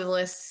 in a lot of the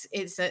lists,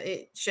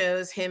 it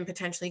shows him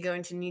potentially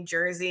going to New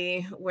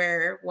Jersey,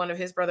 where one of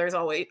his brothers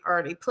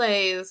already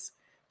plays.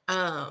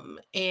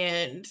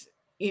 And,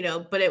 you know,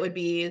 but it would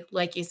be,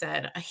 like you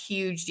said, a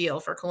huge deal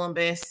for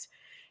Columbus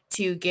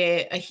to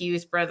get a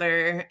Hughes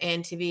brother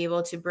and to be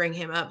able to bring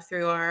him up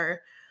through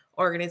our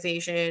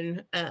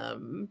organization.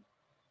 And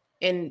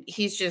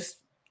he's just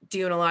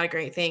doing a lot of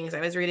great things. I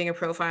was reading a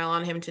profile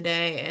on him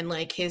today, and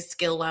like his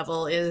skill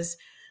level is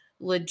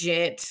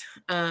legit.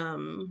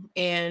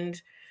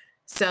 And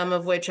some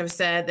of which have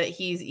said that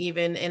he's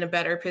even in a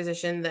better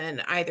position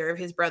than either of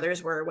his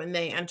brothers were when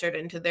they entered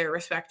into their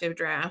respective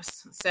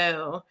drafts.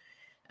 So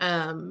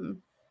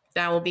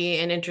that will be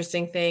an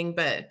interesting thing,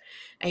 but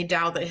I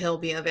doubt that he'll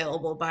be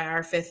available by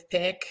our fifth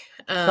pick.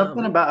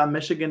 Something about a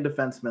Michigan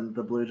defenseman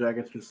the Blue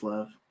Jackets just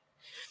love.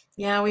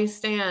 Yeah, we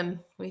stand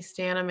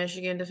a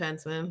Michigan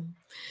defenseman.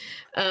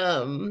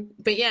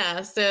 But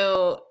yeah,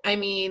 so I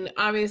mean,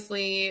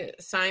 obviously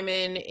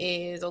Simon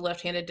is a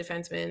left-handed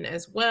defenseman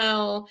as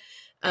well.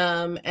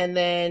 And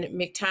then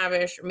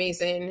McTavish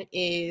Mason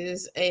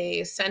is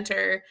a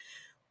center.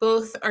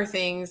 Both are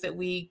things that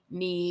we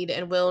need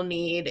and will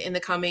need in the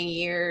coming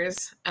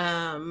years.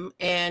 And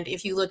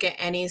if you look at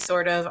any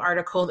sort of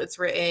article that's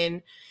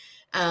written,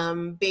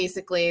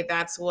 basically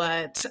that's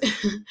what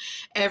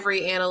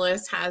every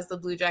analyst has the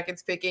Blue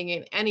Jackets picking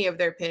in any of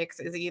their picks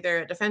is either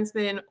a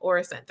defenseman or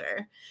a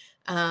center.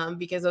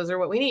 Because those are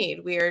what we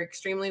need. We are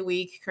extremely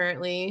weak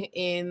currently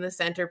in the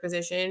center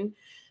position.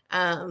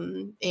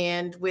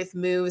 And with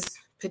moves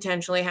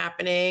potentially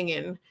happening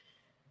and,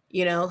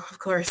 of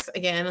course,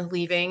 again,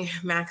 leaving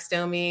Max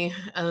Domi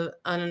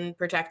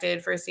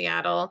unprotected for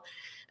Seattle,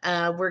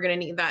 we're going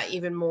to need that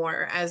even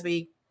more as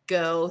we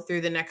go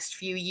through the next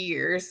few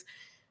years.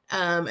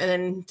 And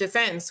then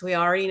defense, we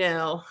already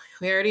know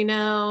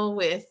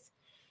with,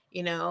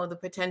 the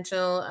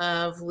potential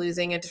of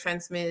losing a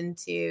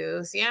defenseman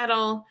to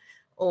Seattle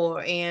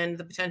and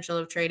the potential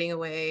of trading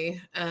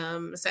away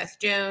Seth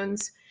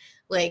Jones.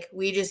 Like,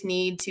 we just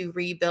need to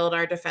rebuild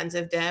our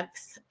defensive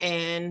depth.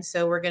 And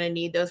so we're going to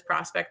need those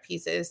prospect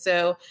pieces.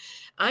 So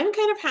I'm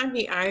kind of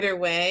happy either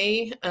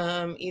way,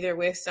 either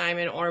with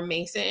Simon or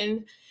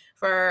Mason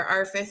for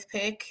our fifth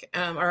pick,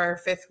 or our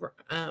fifth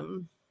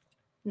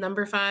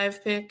number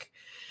 5 pick.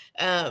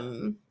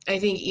 I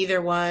think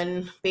either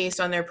one, based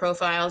on their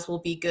profiles, will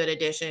be good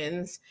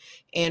additions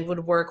and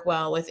would work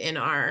well within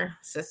our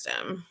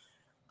system.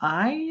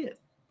 I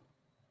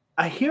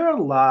hear a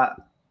lot.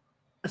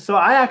 So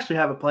I actually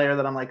have a player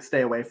that I'm like,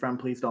 stay away from,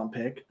 please don't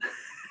pick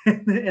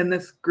in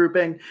this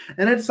grouping.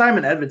 And it's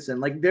Simon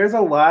Edvinsson. Like, there's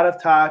a lot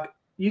of talk.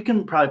 You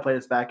can probably play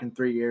this back in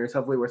 3 years.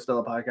 Hopefully we're still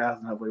a podcast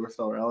and hopefully we're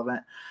still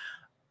relevant.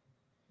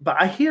 But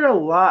I hear a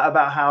lot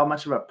about how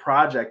much of a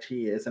project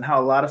he is and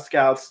how a lot of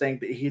scouts think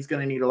that he's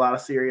going to need a lot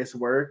of serious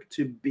work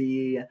to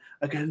be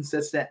a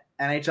consistent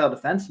NHL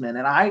defenseman.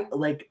 And I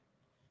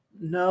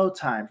no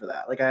time for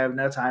that. Like, I have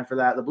no time for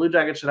that. The Blue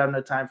Jackets should have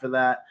no time for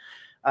that.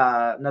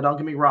 Now, don't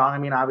get me wrong. I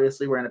mean,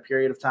 obviously, we're in a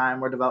period of time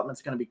where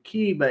development's going to be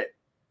key, but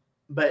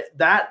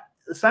that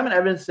Simon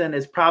Edvinsson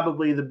is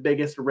probably the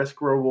biggest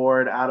risk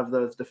reward out of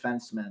those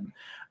defensemen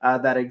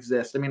that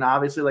exist. I mean,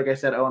 obviously, like I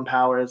said, Owen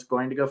Power is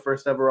going to go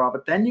first overall,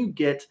 but then you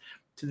get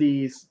to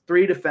these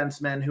 3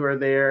 defensemen who are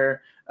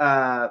there,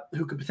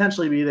 who could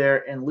potentially be there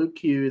in Luke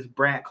Hughes,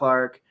 Brandt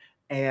Clarke,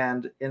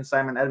 and in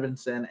Simon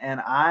Edvinsson.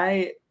 And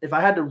if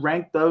I had to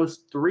rank those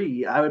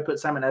 3, I would put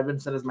Simon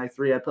Edvinsson as my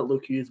 3. I'd put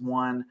Luke Hughes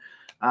 1,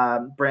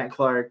 Brandt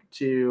Clarke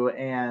 2,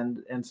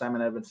 and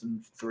Simon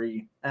Edvinsson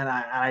 3. And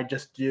I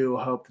just do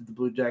hope that the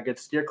Blue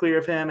Jackets steer clear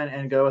of him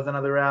and go with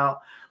another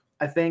route.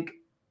 I think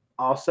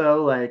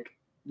also, like,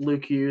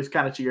 Luke Hughes,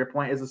 kind of to your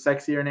point, is a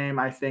sexier name.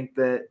 I think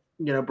that,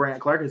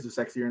 Brandt Clarke is a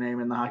sexier name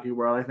in the hockey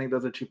world. I think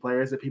those are 2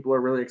 players that people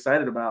are really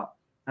excited about.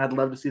 I'd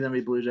love to see them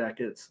be Blue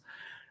Jackets.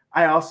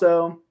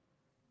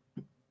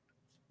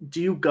 Do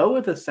you go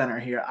with a center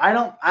here? I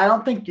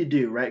don't think you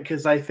do, right?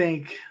 Because I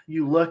think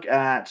you look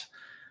at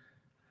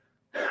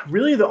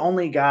really the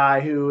only guy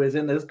who is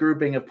in this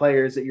grouping of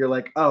players that you're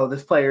like, oh,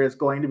 this player is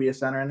going to be a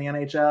center in the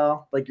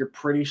NHL, like, you're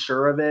pretty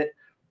sure of it,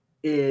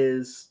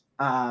 is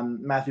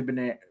Matthew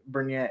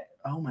Beniers.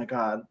 Oh my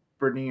God,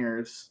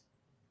 Beniers.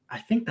 I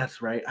think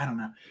that's right. I don't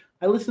know.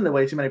 I listen to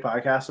way too many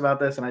podcasts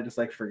about this and I just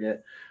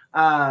forget.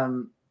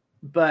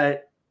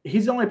 But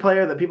he's the only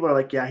player that people are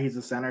like, yeah, he's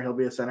a center. He'll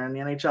be a center in the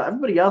NHL.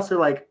 Everybody else are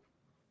like,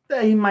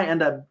 he might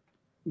end up,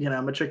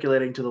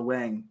 matriculating to the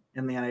wing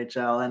in the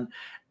NHL. And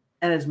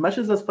as much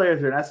as those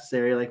players are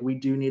necessary, like, we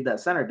do need that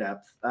center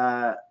depth.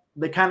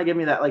 They kind of give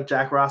me that like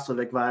Jack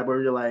Roslovic vibe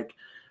where you're like,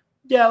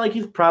 yeah, like,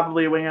 he's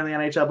probably a winger in the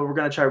NHL, but we're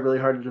going to try really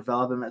hard to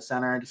develop him at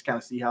center and just kind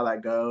of see how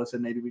that goes.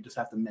 And maybe we just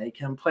have to make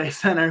him play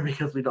center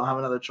because we don't have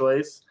another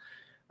choice.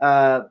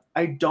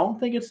 I don't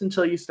think it's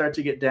until you start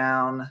to get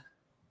down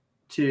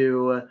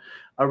to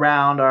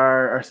around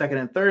our second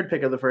and third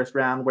pick of the first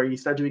round where you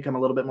start to become a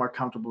little bit more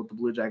comfortable with the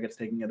Blue Jackets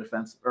taking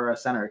a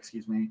center.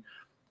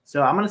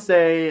 So I'm going to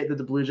say that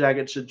the Blue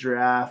Jackets should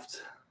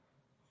draft.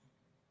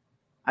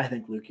 I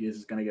think Luke Hughes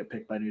is going to get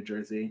picked by New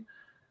Jersey.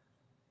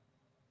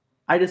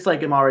 I just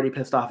am already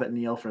pissed off at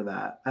Neil for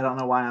that. I don't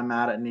know why I'm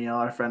mad at Neil,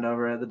 our friend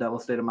over at the Devil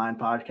State of Mind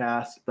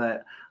podcast,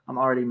 but I'm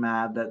already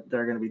mad that there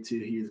are going to be 2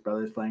 Hughes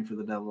brothers playing for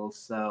the Devils.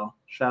 So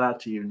shout out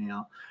to you,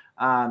 Neil.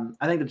 I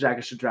think the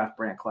Jackets should draft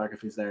Brandt Clarke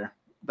if he's there.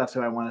 That's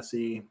who I want to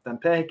see them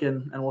pick,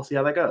 and we'll see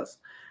how that goes.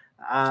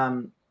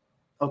 Go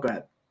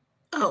ahead.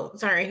 Oh,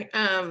 sorry.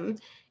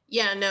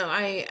 Yeah, no,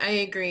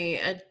 I agree.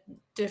 A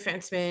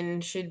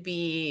defenseman should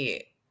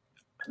be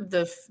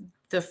the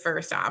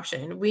first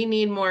option. We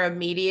need more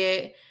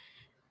immediate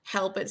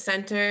help at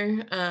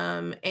center.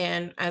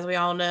 And as we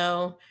all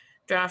know,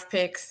 draft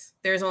picks,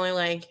 there's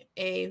only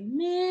a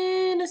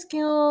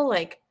minuscule,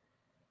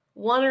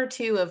 1 or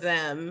 2 of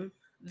them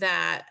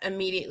that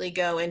immediately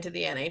go into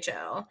the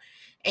NHL.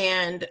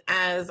 And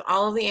as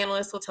all of the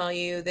analysts will tell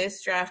you,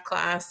 this draft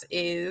class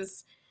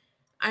is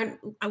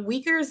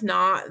weaker is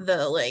not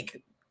the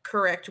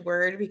correct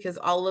word, because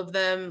all of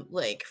them,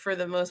 for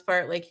the most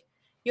part,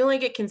 you only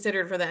get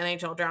considered for the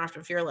NHL draft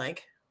if you're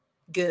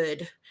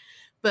good.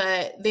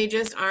 but they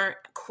just aren't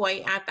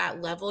quite at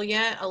that level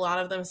yet. A lot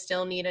of them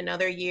still need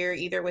another year,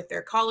 either with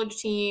their college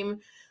team,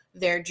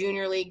 their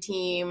junior league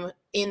team,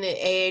 in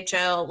the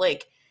AHL.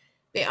 Like,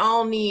 they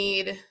all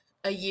need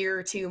a year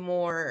or two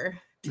more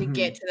to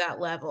get to that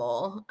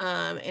level.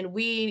 And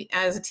we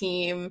as a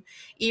team,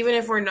 even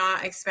if we're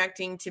not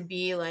expecting to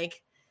be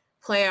like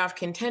playoff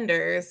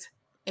contenders,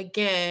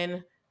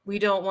 again, we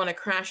don't want to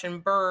crash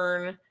and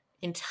burn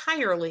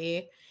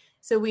entirely.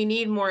 So we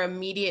need more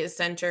immediate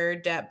center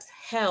depth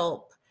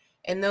help.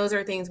 And those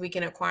are things we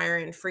can acquire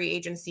in free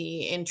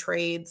agency, in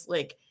trades,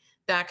 like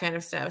that kind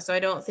of stuff. So I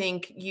don't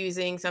think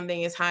using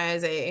something as high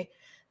as the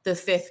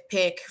 5th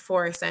pick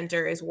for a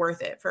center is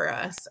worth it for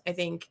us. I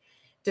think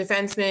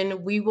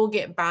defensemen, we will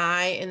get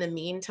by in the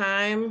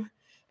meantime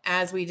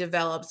as we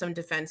develop some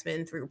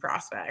defensemen through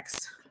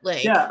prospects.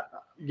 Like,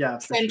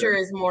 center sure.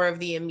 is more of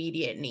the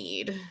immediate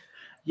need.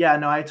 Yeah,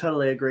 no, I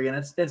totally agree.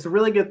 And it's a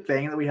really good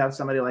thing that we have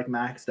somebody like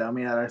Max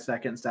Domi at our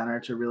second center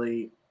to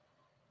really.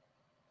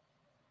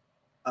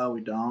 Oh,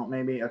 we don't,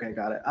 maybe? Okay,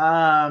 got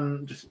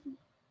it. Just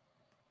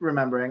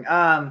remembering.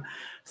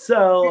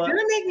 So you're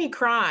gonna make me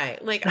cry.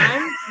 Like,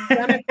 I'm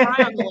gonna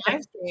cry on the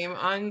live stream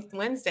on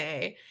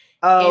Wednesday.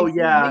 Oh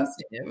yeah.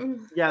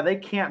 Yeah, they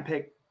can't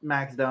pick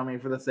Max Domi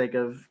for the sake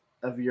of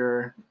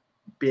your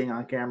being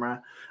on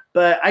camera.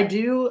 But I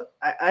do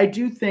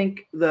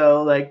think,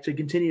 though, like, to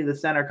continue the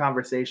center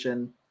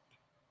conversation,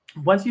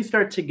 once you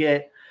start to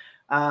get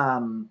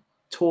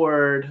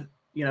toward,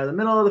 the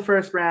middle of the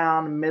first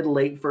round,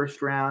 mid-late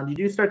first round, you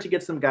do start to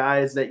get some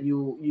guys that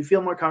you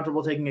feel more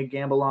comfortable taking a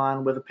gamble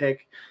on with a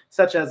pick,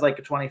 such as like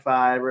a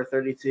 25 or a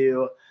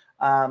 32.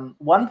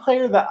 One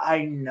player that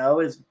I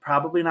know is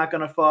probably not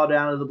going to fall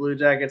down to the Blue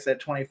Jackets at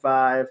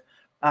 25,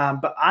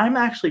 but I'm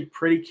actually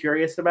pretty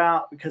curious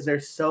about, because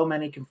there's so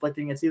many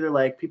conflicting. It's either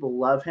like people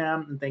love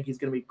him and think he's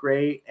going to be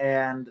great,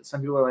 and some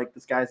people are like,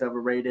 this guy's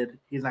overrated.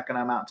 He's not going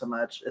to amount to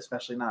much,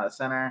 especially not a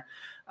center.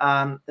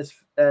 As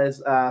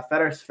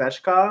Fedor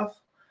Svechkov,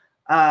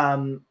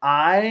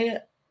 I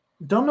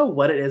don't know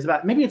what it is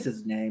about. Maybe it's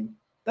his name.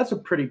 That's a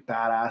pretty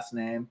badass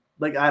name.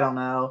 Like, I don't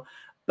know.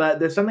 But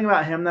there's something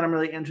about him that I'm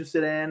really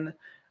interested in.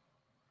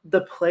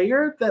 The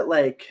player that,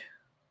 like,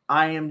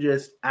 I am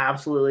just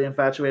absolutely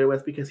infatuated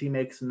with because he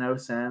makes no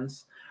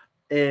sense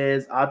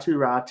is Aatu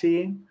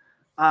Räty.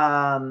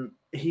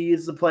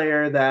 He's the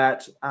player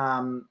that,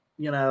 Aaron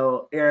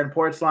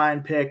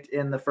Portzline picked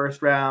in the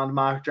first round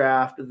mock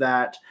draft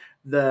that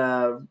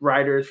the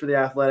writers for The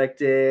Athletic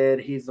did.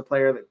 He's the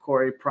player that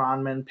Corey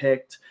Pronman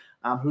picked,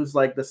 who's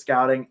like the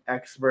scouting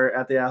expert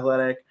at The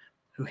Athletic,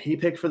 who he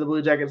picked for the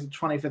Blue Jackets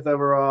 25th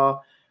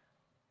overall.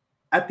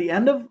 At the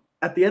end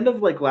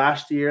of like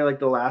last year, like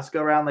the last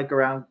go round, like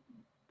around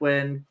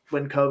when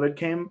COVID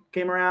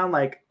came around,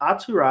 like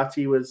Aatu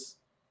Räty was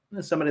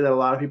somebody that a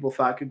lot of people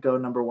thought could go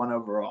number 1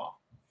 overall.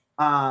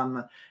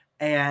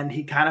 And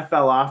he kind of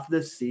fell off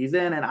this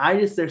season.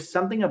 And there's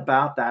something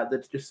about that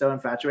that's just so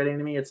infatuating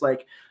to me. It's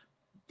like,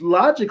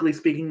 logically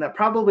speaking, that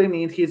probably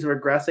means he's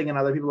regressing and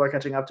other people are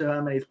catching up to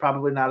him, and he's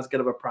probably not as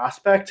good of a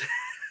prospect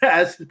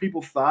as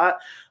people thought.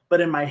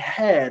 But in my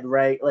head,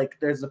 right, like,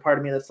 there's a part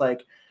of me that's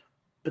like,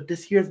 but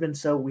this year's been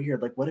so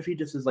weird. Like, what if he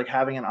just is like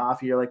having an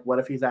off year? Like, what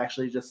if he's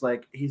actually just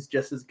like, he's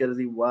just as good as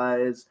he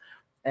was,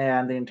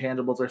 and the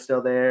intangibles are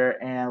still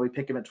there, and we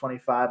pick him at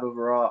 25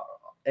 overall,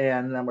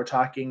 and then we're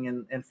talking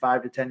in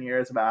 5 to 10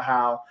 years about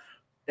how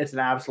it's an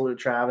absolute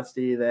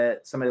travesty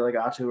that somebody like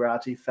Aatu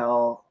Räty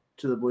fell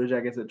to the Blue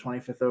Jackets at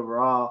 25th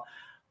overall.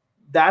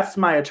 That's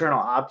my eternal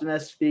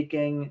optimist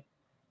speaking.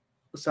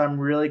 So I'm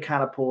really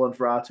kind of pulling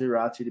for Aatu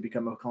Räty to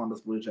become a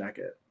Columbus Blue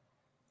Jacket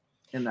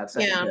in that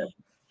second pick.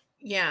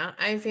 Yeah,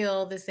 I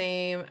feel the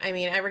same. I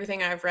mean,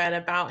 everything I've read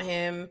about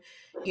him,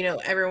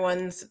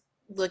 everyone's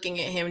looking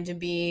at him to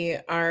be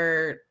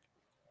our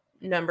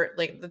number,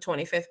 like the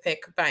 25th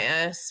pick by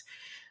us.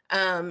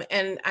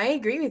 And I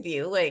agree with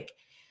you. Like,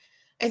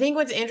 I think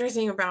what's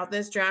interesting about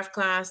this draft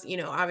class,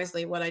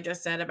 obviously what I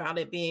just said about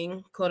it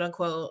being quote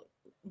unquote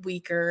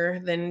weaker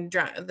than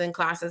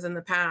classes in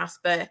the past,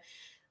 but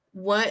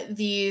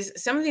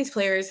some of these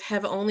players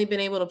have only been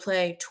able to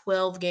play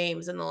 12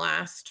 games in the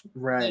last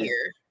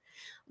year.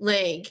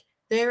 Like,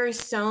 there is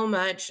so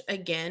much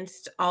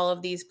against all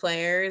of these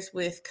players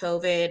with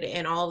COVID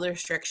and all the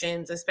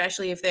restrictions,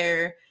 especially if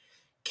they're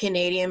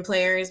Canadian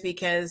players,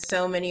 because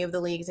so many of the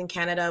leagues in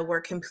Canada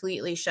were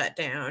completely shut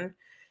down.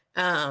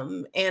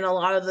 And a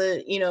lot of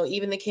the,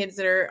 even the kids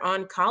that are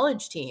on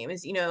college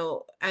teams,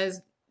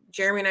 as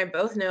Jeremy and I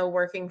both know,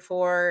 working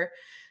for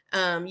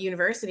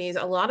universities,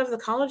 a lot of the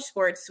college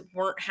sports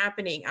weren't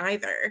happening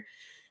either.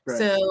 Right.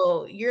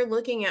 So you're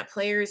looking at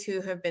players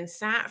who have been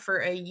sat for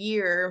a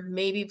year,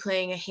 maybe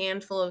playing a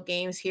handful of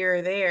games here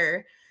or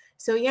there.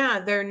 So yeah,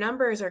 their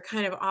numbers are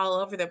kind of all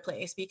over the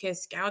place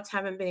because scouts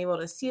haven't been able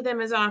to see them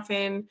as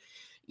often.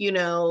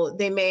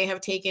 They may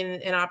have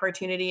taken an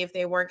opportunity if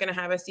they weren't going to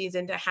have a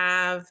season to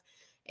have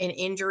an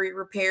injury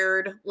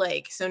repaired.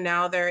 Like, so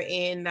now they're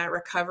in that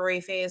recovery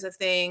phase of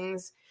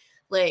things.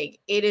 Like,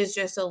 it is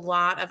just a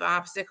lot of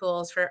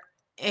obstacles for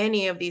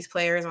any of these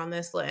players on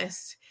this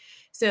list.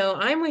 So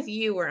I'm with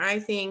you where I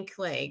think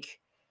like,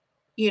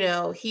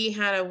 he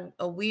had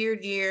a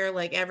weird year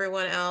like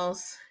everyone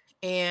else.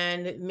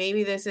 And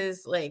maybe this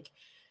is like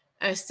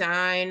a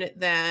sign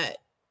that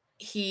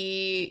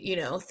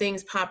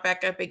things pop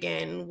back up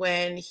again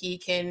when he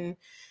can,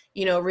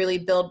 really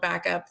build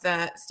back up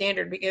that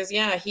standard. Because,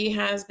 yeah, he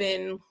has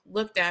been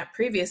looked at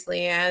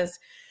previously as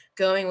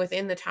going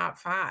within the top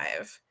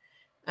 5.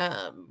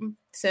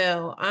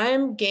 So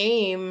I'm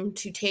game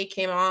to take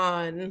him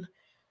on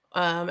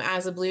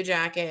as a Blue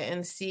Jacket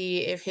and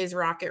see if his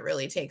rocket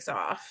really takes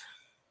off.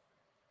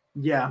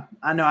 Yeah,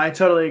 I know. I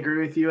totally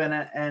agree with you.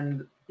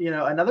 And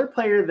another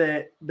player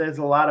that there's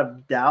a lot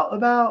of doubt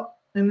about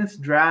in this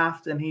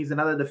draft, and he's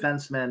another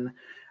defenseman,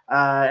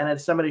 and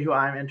it's somebody who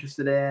I'm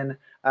interested in.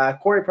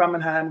 Corey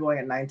Pronman had him going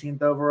at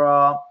 19th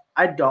overall.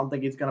 I don't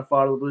think he's going to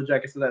fall to the Blue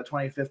Jackets with that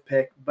 25th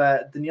pick,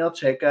 but Daniil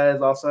Chayka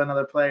is also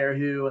another player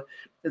who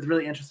is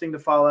really interesting to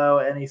follow,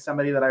 and he's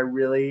somebody that I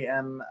really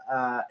am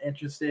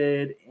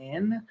interested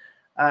in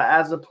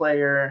as a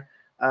player.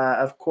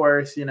 Of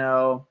course,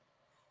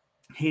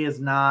 he is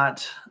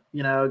not,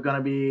 going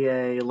to be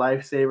a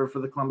lifesaver for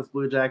the Columbus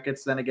Blue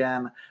Jackets. Then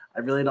again, I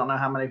really don't know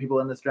how many people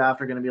in this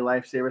draft are going to be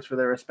lifesavers for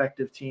their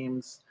respective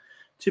teams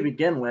to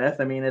begin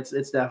with. I mean, it's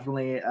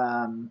definitely,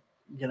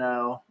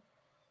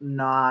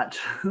 not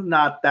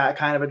that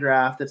kind of a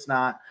draft. It's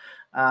not,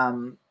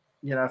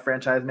 a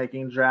franchise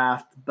making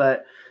draft,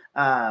 but,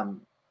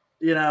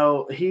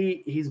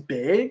 he's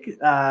big.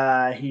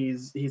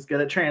 He's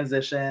good at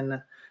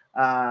transition.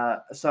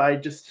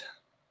 So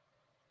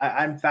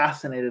I'm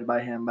fascinated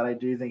by him, but I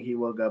do think he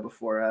will go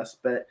before us.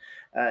 But,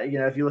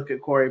 if you look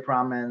at Corey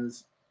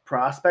Pronman's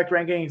prospect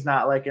ranking, he's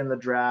not like in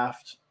the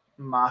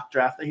mock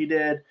draft that he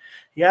did.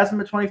 He has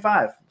him at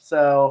 25.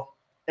 So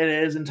it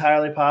is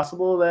entirely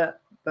possible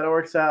that it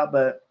works out,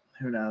 but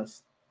who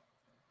knows?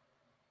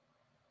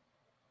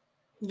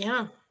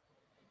 Yeah.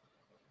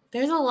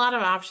 There's a lot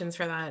of options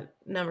for that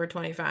number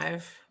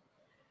 25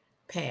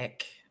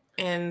 pick.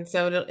 And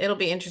so it'll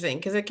be interesting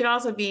because it could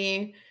also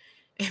be,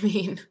 I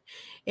mean,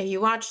 if you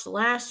watched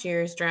last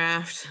year's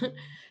draft,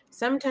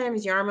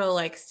 sometimes Jarmo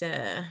likes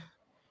to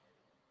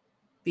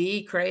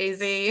be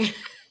crazy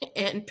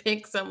and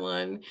pick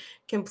someone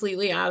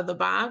completely out of the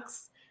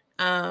box.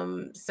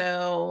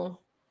 So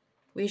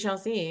we shall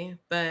see.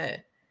 But,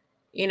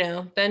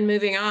 then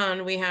moving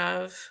on, we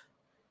have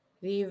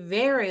the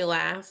very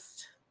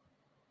last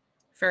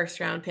first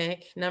round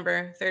pick,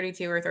 number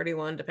 32 or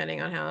 31,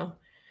 depending on how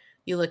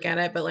you look at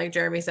it. But like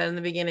Jeremy said in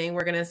the beginning,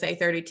 we're going to say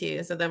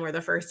 32. So then we're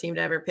the first team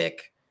to ever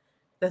pick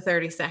the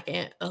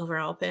 32nd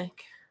overall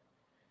pick.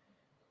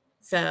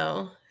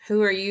 So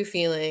who are you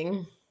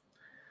feeling?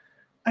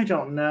 I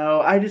don't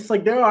know. I just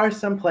there are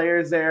some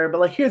players there,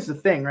 but here's the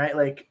thing, right?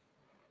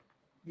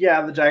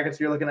 The Jackets,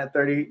 you're looking at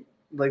 30,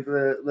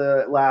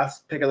 the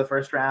last pick of the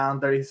first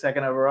round,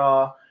 32nd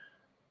overall.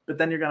 But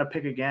then you're going to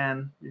pick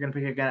again. You're going to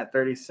pick again at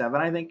 37,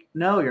 I think.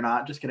 No, you're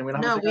not. Just kidding. We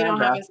don't have a second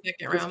round.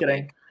 Just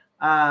kidding. Pick.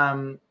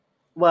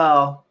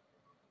 Well,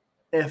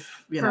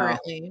 if,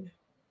 Currently.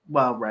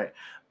 Well, right.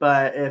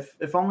 But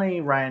if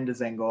only Ryan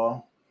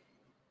Dzingel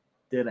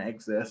didn't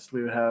exist,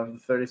 we would have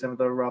the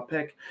 37th overall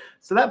pick.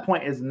 So that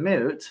point is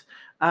moot.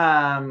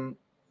 But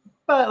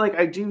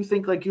I do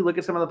think you look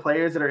at some of the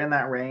players that are in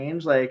that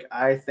range.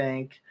 I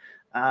think,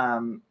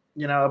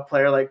 a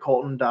player like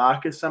Colton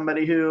Dach is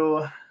somebody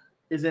who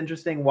is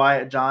interesting.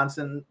 Wyatt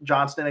Johnston,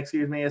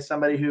 is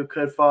somebody who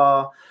could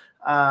fall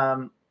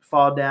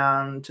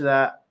down to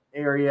that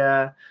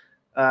area.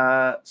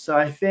 So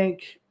I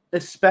think,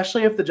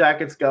 especially if the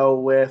Jackets go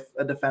with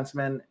a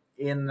defenseman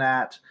in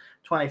that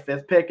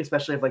 25th pick,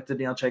 especially if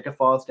Daniil Chayka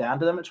falls down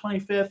to them at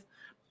 25th,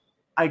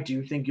 I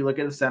do think you look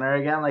at the center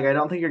again. I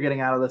don't think you're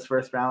getting out of this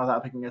first round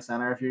without picking a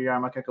center if you're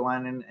Jarmo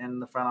Kekalainen in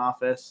the front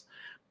office.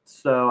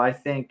 So I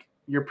think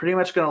you're pretty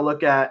much going to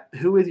look at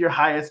who is your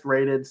highest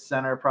rated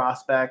center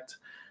prospect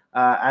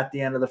at the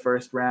end of the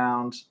first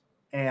round,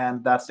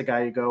 and that's the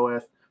guy you go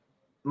with.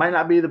 Might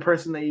not be the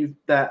person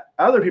that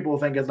other people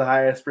think is the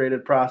highest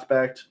rated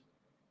prospect.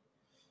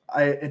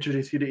 I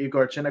introduced you to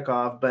Igor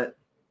Chinnikov, but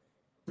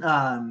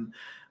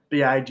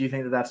yeah, I do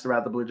think that that's the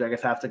route the Blue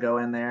Jackets have to go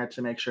in there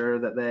to make sure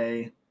that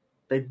they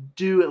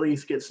do at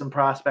least get some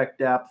prospect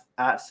depth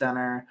at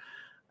center,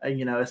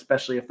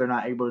 especially if they're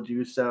not able to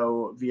do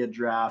so via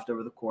draft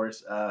over the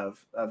course of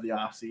the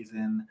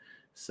offseason.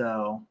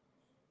 So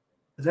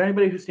is there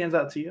anybody who stands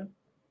out to you?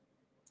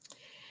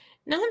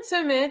 Not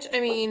so much. I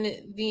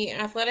mean, The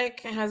Athletic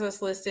has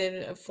us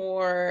listed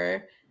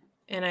for,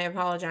 and I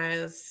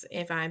apologize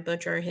if I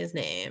butcher his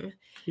name.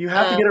 You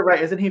have to get it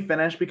right. Isn't he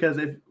Finnish? Because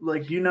if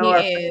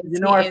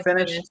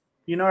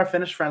our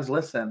Finnish friends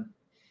listen.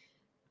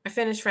 Our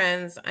Finnish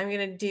friends, I'm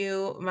gonna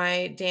do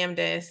my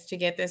damnedest to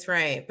get this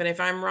right. But if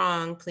I'm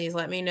wrong, please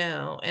let me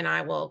know and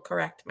I will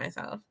correct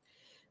myself.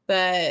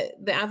 But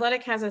The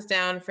Athletic has us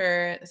down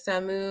for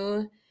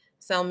Samu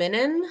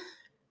Salminen.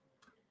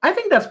 I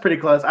think that's pretty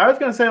close. I was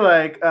going to say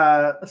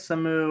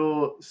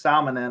Samu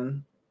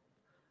Salminen.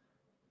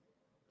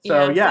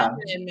 So yeah.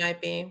 Salminen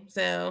might be.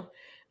 So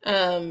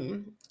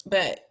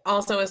but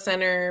also a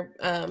center,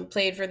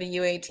 played for the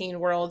U18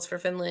 Worlds for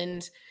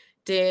Finland,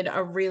 did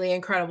a really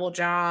incredible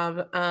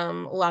job.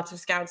 Lots of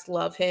scouts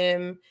love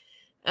him.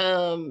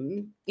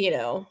 You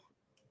know,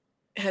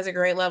 has a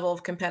great level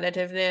of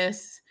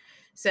competitiveness.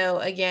 So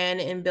again,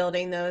 in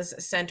building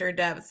those center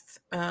depth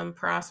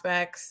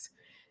prospects,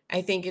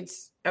 I think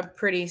it's a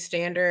pretty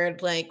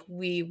standard, like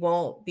we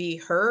won't be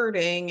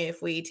hurting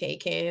if we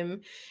take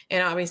him.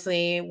 And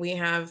obviously we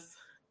have,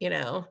 you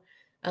know,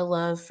 a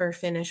love for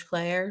Finnish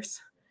players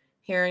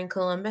here in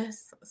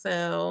Columbus.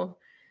 So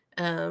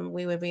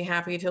we would be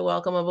happy to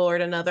welcome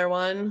aboard another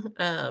one.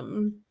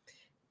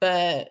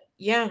 But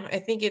yeah, I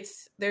think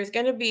there's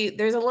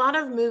a lot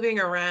of moving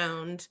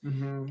around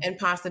and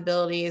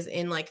possibilities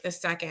in like the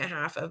second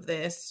half of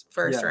this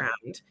first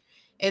round.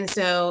 And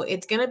so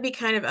it's going to be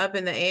kind of up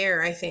in the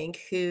air, I think,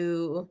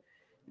 who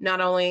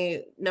not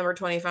only number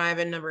 25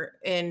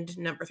 and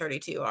number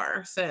 32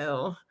 are.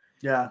 So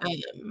Yeah.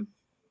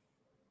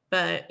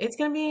 But it's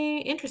going to be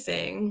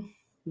interesting.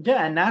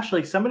 Yeah, and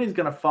naturally somebody's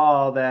going to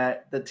fall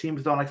that the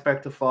teams don't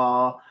expect to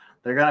fall.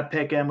 They're going to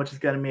pick him, which is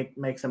going to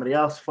make somebody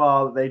else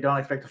fall that they don't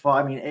expect to fall.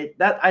 I mean,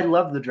 I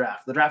love the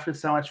draft. The draft is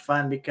so much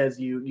fun because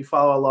you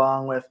follow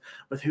along with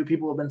who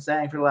people have been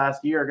saying for the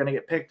last year are going to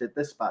get picked at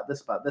this spot, this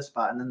spot, this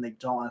spot, and then they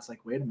don't. It's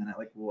like, wait a minute,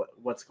 like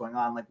what's going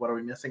on? Like, what are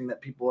we missing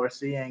that people are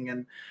seeing?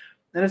 And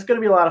it's going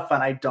to be a lot of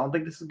fun. I don't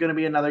think this is going to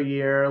be another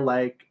year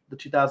like the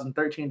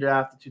 2013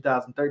 draft. The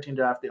 2013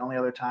 draft, the only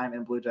other time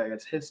in Blue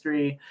Jackets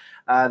history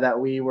that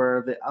we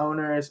were the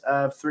owners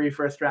of 3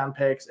 first-round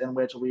picks in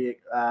which we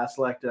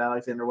selected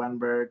Alexander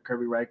Wenberg,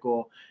 Kirby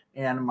Reichel,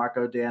 and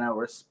Marco Dano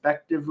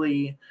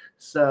respectively.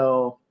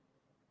 So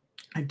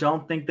I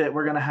don't think that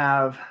we're going to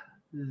have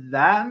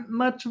that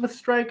much of a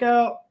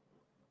strikeout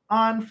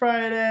on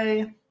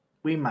Friday.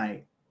 We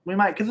might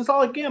because it's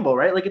all a gamble,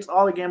 right? Like it's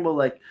all a gamble.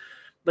 Like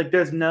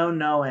there's no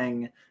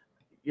knowing,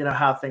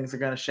 how things are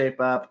going to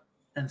shape up.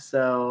 And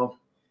so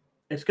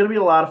it's going to be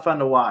a lot of fun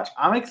to watch.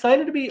 I'm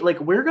excited to be like,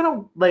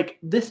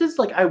 this is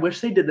like, I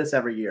wish they did this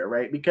every year,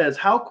 right? Because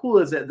how cool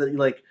is it that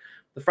like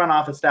the front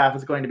office staff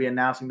is going to be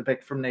announcing the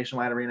pick from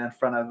Nationwide Arena in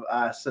front of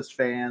us as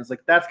fans.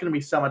 Like that's going to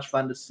be so much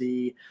fun to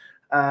see.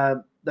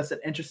 That's an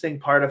interesting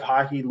part of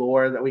hockey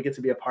lore that we get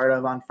to be a part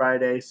of on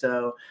Friday.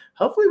 So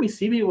hopefully we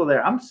see people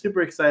there. I'm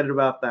super excited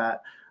about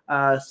that.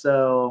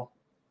 So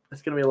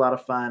it's going to be a lot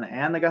of fun.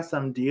 And they got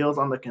some deals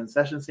on the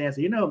concession stand.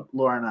 So,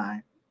 Laura and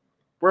I,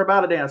 we're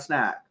about a damn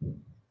snack.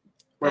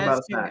 We're about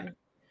a snack.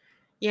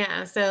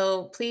 Yeah.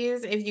 So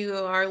please, if you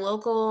are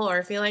local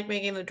or feel like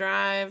making the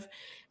drive,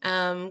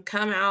 come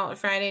out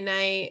Friday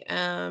night,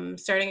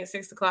 starting at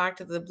 6:00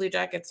 to the Blue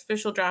Jackets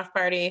official draft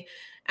party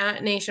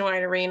at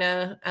Nationwide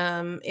Arena.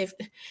 If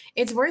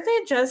it's worth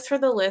it just for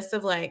the list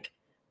of like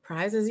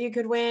prizes you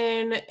could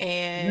win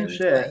and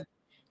like,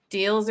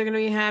 deals they're going to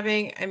be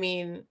having. I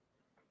mean,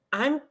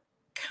 I'm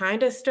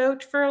kind of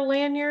stoked for a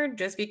lanyard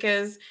just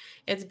because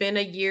it's been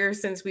a year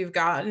since we've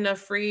gotten a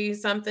free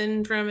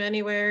something from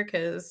anywhere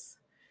because,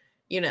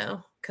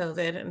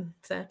 COVID and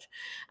such.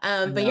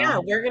 But yeah,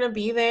 we're going to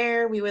be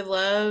there. We would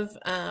love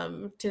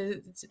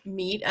to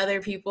meet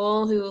other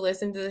people who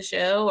listen to the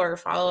show or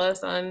follow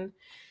us on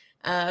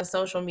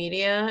social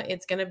media.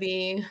 It's going to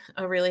be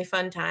a really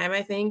fun time,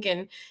 I think.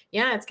 And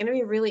yeah, it's going to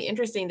be really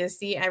interesting to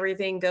see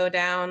everything go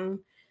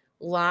down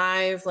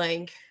live.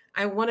 Like,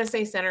 I want to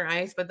say center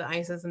ice, but the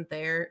ice isn't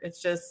there. It's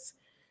just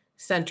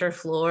center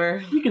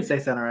floor. You can say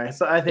center ice.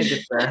 So I think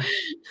it's there.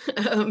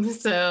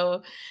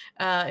 So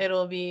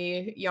it'll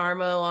be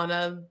Jarmo on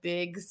a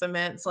big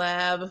cement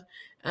slab.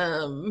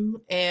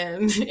 And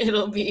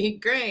it'll be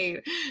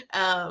great.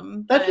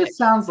 That just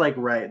sounds like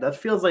right. That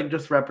feels like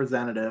just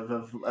representative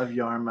of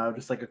Jarmo,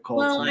 just like a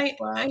cold slab.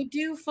 I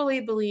do fully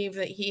believe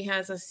that he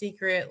has a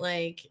secret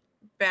like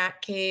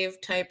bat cave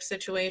type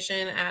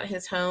situation at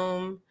his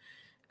home.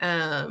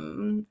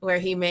 Where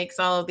he makes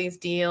all of these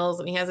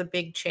deals and he has a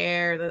big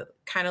chair that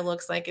kind of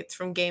looks like it's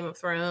from Game of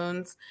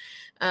Thrones.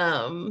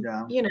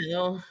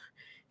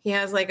 He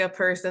has like a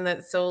person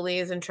that solely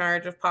is in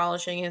charge of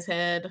polishing his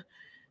head.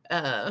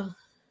 But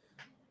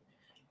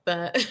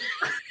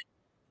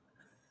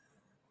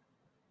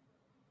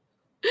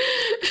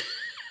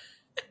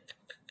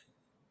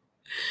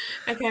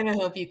I kind of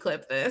hope you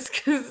clip this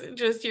because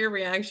just your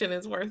reaction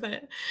is worth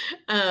it.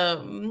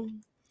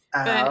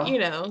 But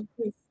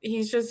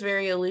he's just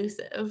very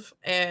elusive,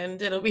 and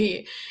it'll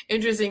be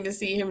interesting to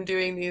see him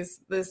doing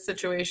this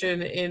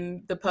situation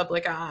in the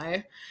public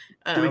eye.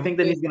 Do we think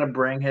that he's going to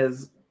bring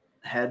his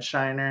head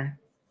shiner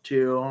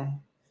to?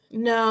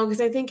 No,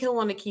 because I think he'll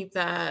want to keep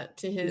that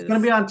to his. He's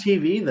going to be on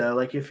TV though.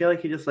 Like you feel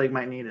like he just like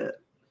might need it.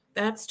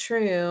 That's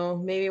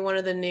true. Maybe one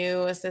of the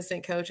new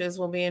assistant coaches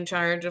will be in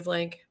charge of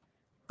like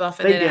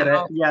buffing it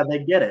out. Yeah, they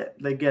get it.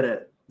 They get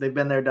it. They've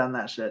been there, done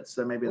that shit.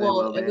 So maybe they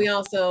will be. We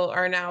also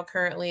are now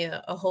currently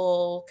a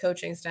whole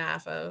coaching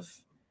staff of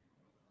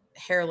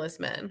hairless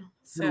men.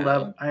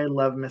 So I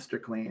love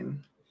Mr.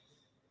 Clean.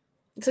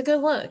 It's a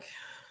good look.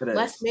 It is.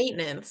 Less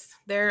maintenance.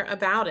 They're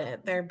about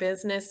it. They're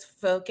business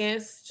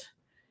focused,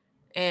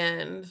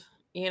 and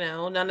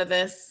none of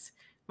this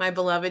my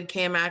beloved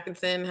Cam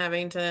Atkinson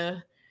having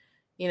to,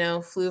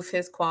 floof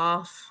his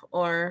coif,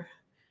 or,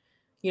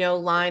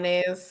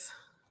 Line's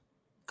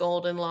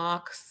golden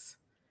locks.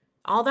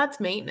 All that's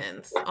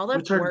maintenance. All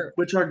that's work.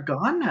 Which are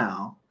gone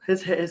now.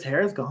 His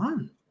hair is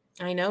gone.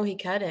 I know, he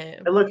cut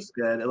it. It looks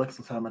good. It looks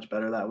so much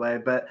better that way.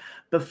 But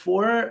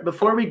before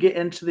we get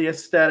into the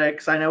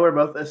aesthetics, I know we're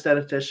both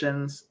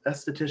estheticians.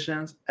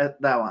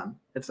 That one.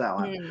 It's that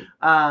one.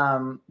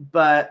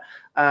 But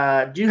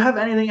do you have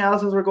anything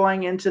else as we're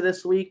going into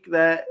this week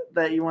that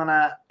you want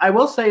to? I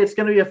will say it's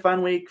going to be a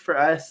fun week for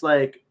us,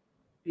 like,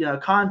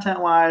 content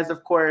wise.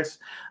 Of course,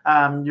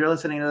 you're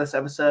listening to this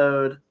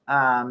episode.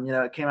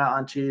 It came out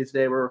on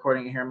Tuesday. We're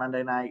recording it here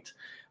Monday night.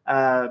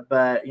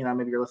 But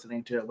maybe you're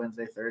listening to it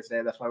Wednesday,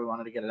 Thursday. That's why we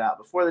wanted to get it out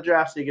before the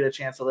draft, so you get a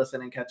chance to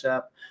listen and catch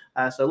up.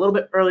 So a little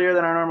bit earlier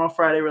than our normal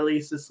Friday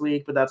release this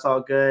week, but that's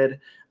all good.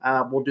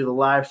 We'll do the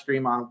live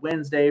stream on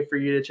Wednesday for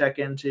you to check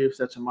into.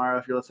 So tomorrow,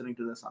 if you're listening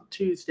to this on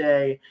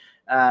Tuesday,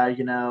 we're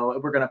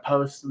going to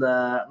post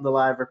the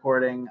live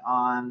recording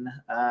on,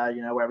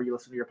 wherever you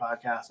listen to your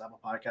podcast, Apple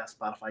Podcasts,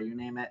 Spotify, you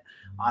name it,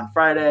 on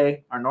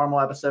Friday, our normal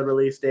episode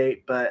release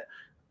date. But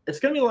it's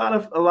going to be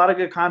a lot of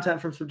good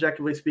content from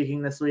Subjectively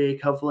Speaking this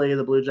week. Hopefully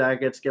the Blue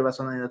Jackets give us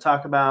something to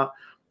talk about.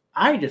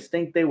 I just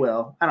think they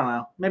will. I don't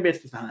know. Maybe it's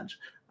just a hunch.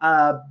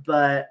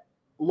 But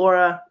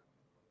Laura,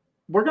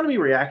 we're going to be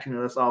reacting to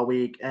this all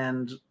week,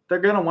 and they're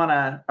going to want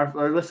to,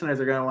 our listeners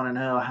are going to want to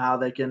know how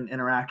they can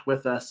interact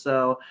with us.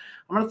 So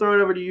I'm going to throw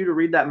it over to you to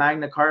read that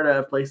Magna Carta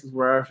of places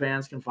where our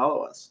fans can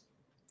follow us.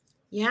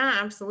 Yeah,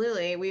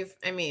 absolutely.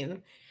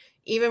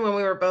 Even when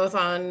we were both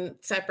on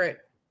separate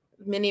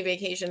mini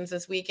vacations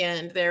this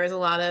weekend, there was a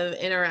lot of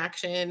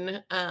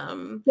interaction.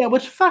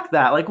 Which fuck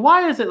that. Like,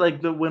 why is it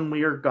like when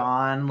we are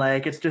gone,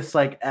 like it's just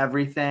like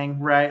everything,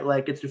 right?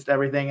 Like it's just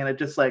everything, and it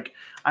just like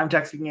I'm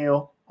texting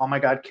you, oh my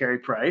god, Carey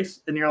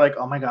Price, and you're like,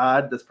 oh my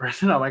god, this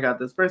person, oh my god,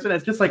 this person.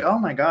 It's just like, oh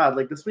my god,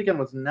 like this weekend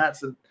was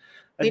nuts. And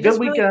a good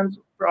weekend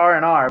for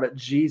R&R, but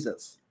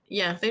Jesus.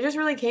 Yeah, they just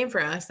really came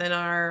for us in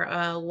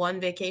our one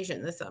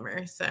vacation this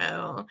summer.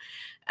 So,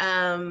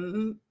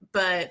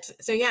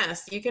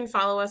 yes, you can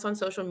follow us on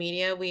social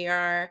media. We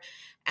are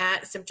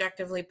at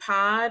Subjectively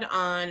Pod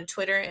on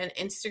Twitter and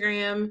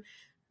Instagram.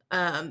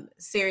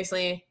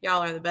 Seriously,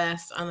 y'all are the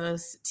best on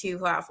those two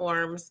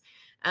platforms.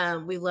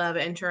 We love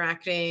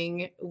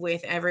interacting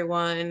with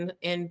everyone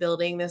and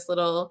building this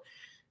little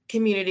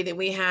community that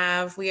we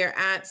have. We are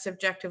at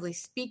Subjectively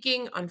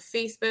Speaking on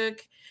Facebook.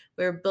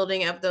 We're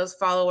building up those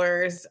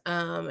followers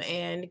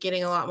and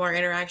getting a lot more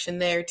interaction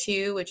there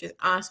too, which is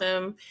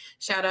awesome.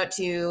 Shout out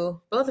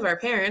to both of our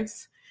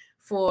parents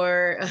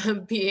for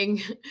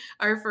being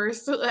our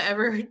first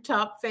ever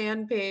top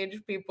fan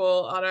page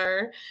people on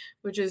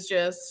which is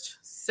just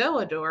so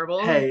adorable.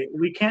 Hey,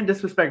 we can't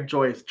disrespect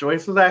Joyce.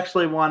 Joyce was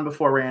actually one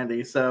before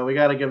Randy, so we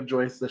got to give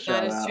Joyce the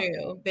shout out. That is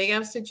true. Big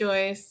ups to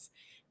Joyce,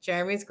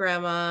 Jeremy's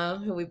grandma,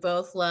 who we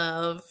both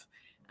love.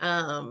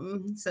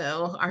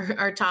 So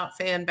our top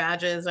fan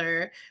badges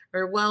are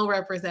well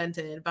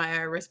represented by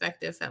our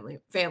respective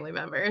family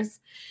members.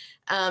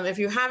 If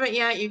you haven't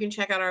yet, you can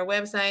check out our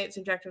website,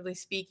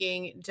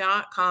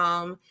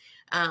 subjectivelyspeaking.com,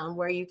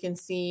 where you can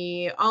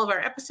see all of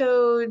our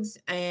episodes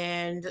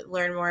and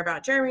learn more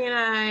about Jeremy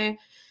and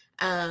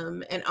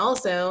I, and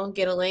also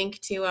get a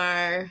link to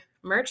our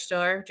merch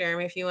store.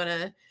 Jeremy, if you want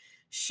to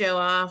show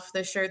off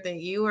the shirt that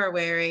you are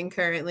wearing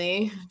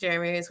currently.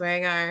 Jeremy is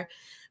wearing our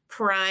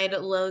Pride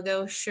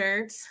logo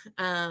shirt.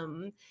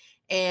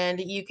 And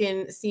you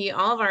can see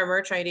all of our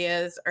merch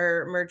ideas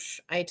or merch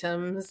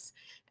items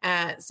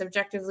at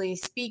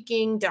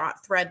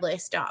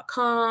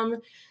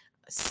subjectivelyspeaking.threadless.com.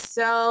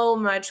 So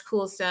much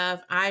cool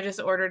stuff. I just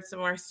ordered some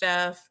more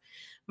stuff.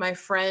 My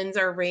friends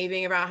are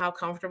raving about how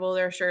comfortable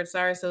their shirts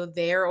are, so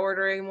they're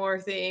ordering more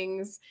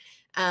things.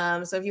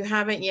 So if you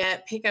haven't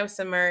yet, pick up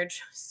some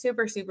merch.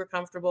 Super, super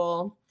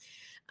comfortable.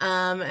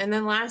 And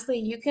then lastly,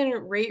 you can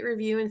rate,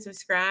 review, and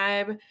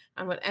subscribe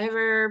on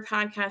whatever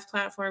podcast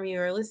platform you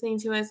are listening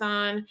to us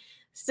on.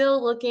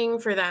 Still looking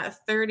for that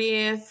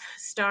 30th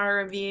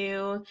star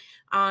review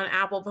on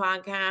Apple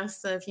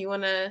Podcasts. So if you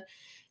want to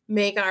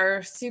make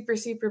our super,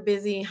 super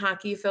busy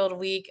hockey-filled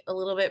week a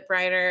little bit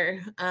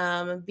brighter,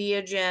 be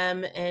a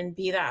gem and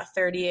be that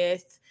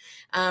 30th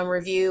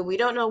review. We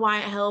don't know why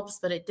it helps,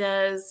 but it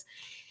does.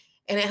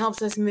 And it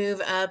helps us move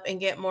up and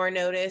get more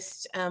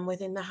noticed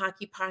within the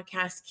hockey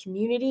podcast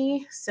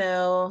community.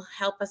 So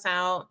help us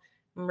out,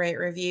 rate,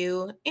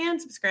 review,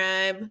 and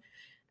subscribe.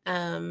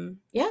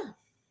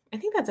 I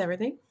think that's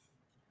everything.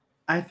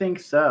 I think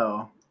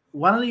so.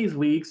 One of these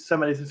weeks,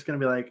 somebody's just going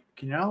to be like,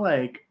 can y'all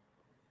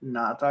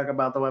not talk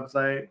about the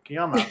website? Can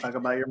y'all not talk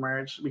about your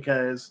merch?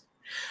 Because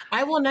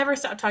I will never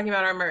stop talking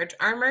about our merch.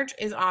 Our merch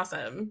is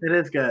awesome. It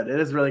is good. It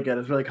is really good.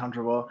 It's really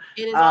comfortable.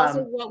 It is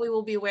also what we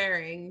will be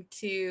wearing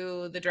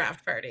to the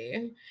draft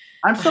party.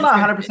 I'm still not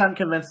 100%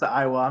 convinced that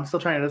I will. I'm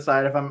still trying to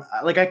decide if I'm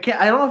I don't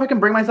know if I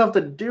can bring myself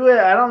to do it.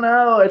 I don't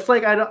know. It's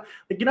like, I don't,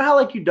 you know how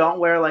you don't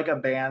wear a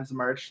band's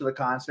merch to the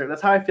concert?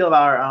 That's how I feel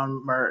about our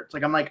own merch.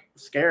 I'm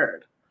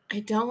scared. I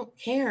don't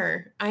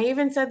care. I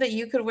even said that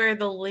you could wear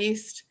the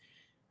least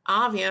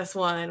obvious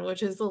one,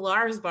 which is the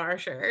Lars Bar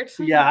shirt.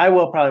 Yeah, I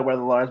will probably wear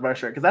the Lars Bar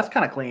shirt because that's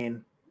kind of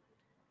clean.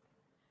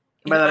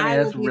 And By that I I mean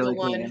will it's be really the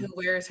one clean. who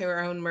wears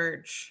her own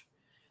merch.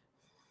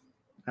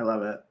 I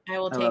love it. I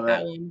will take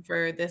that one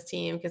for this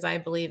team because I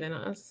believe in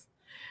us.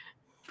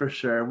 For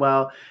sure.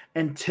 Well,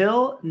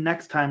 until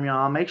next time,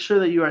 y'all, make sure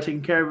that you are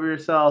taking care of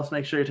yourselves.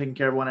 Make sure you're taking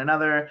care of one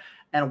another.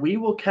 And we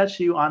will catch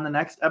you on the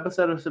next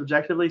episode of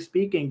Subjectively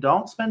Speaking.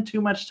 Don't spend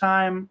too much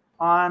time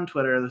on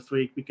Twitter this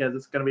week because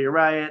it's going to be a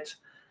riot.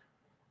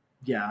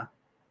 Yeah.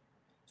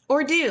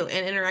 Or do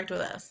and interact with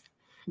us.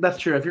 That's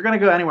true. If you're going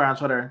to go anywhere on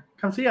Twitter,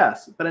 come see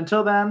us. But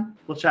until then,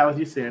 we'll chat with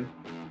you soon.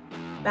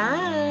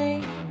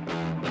 Bye.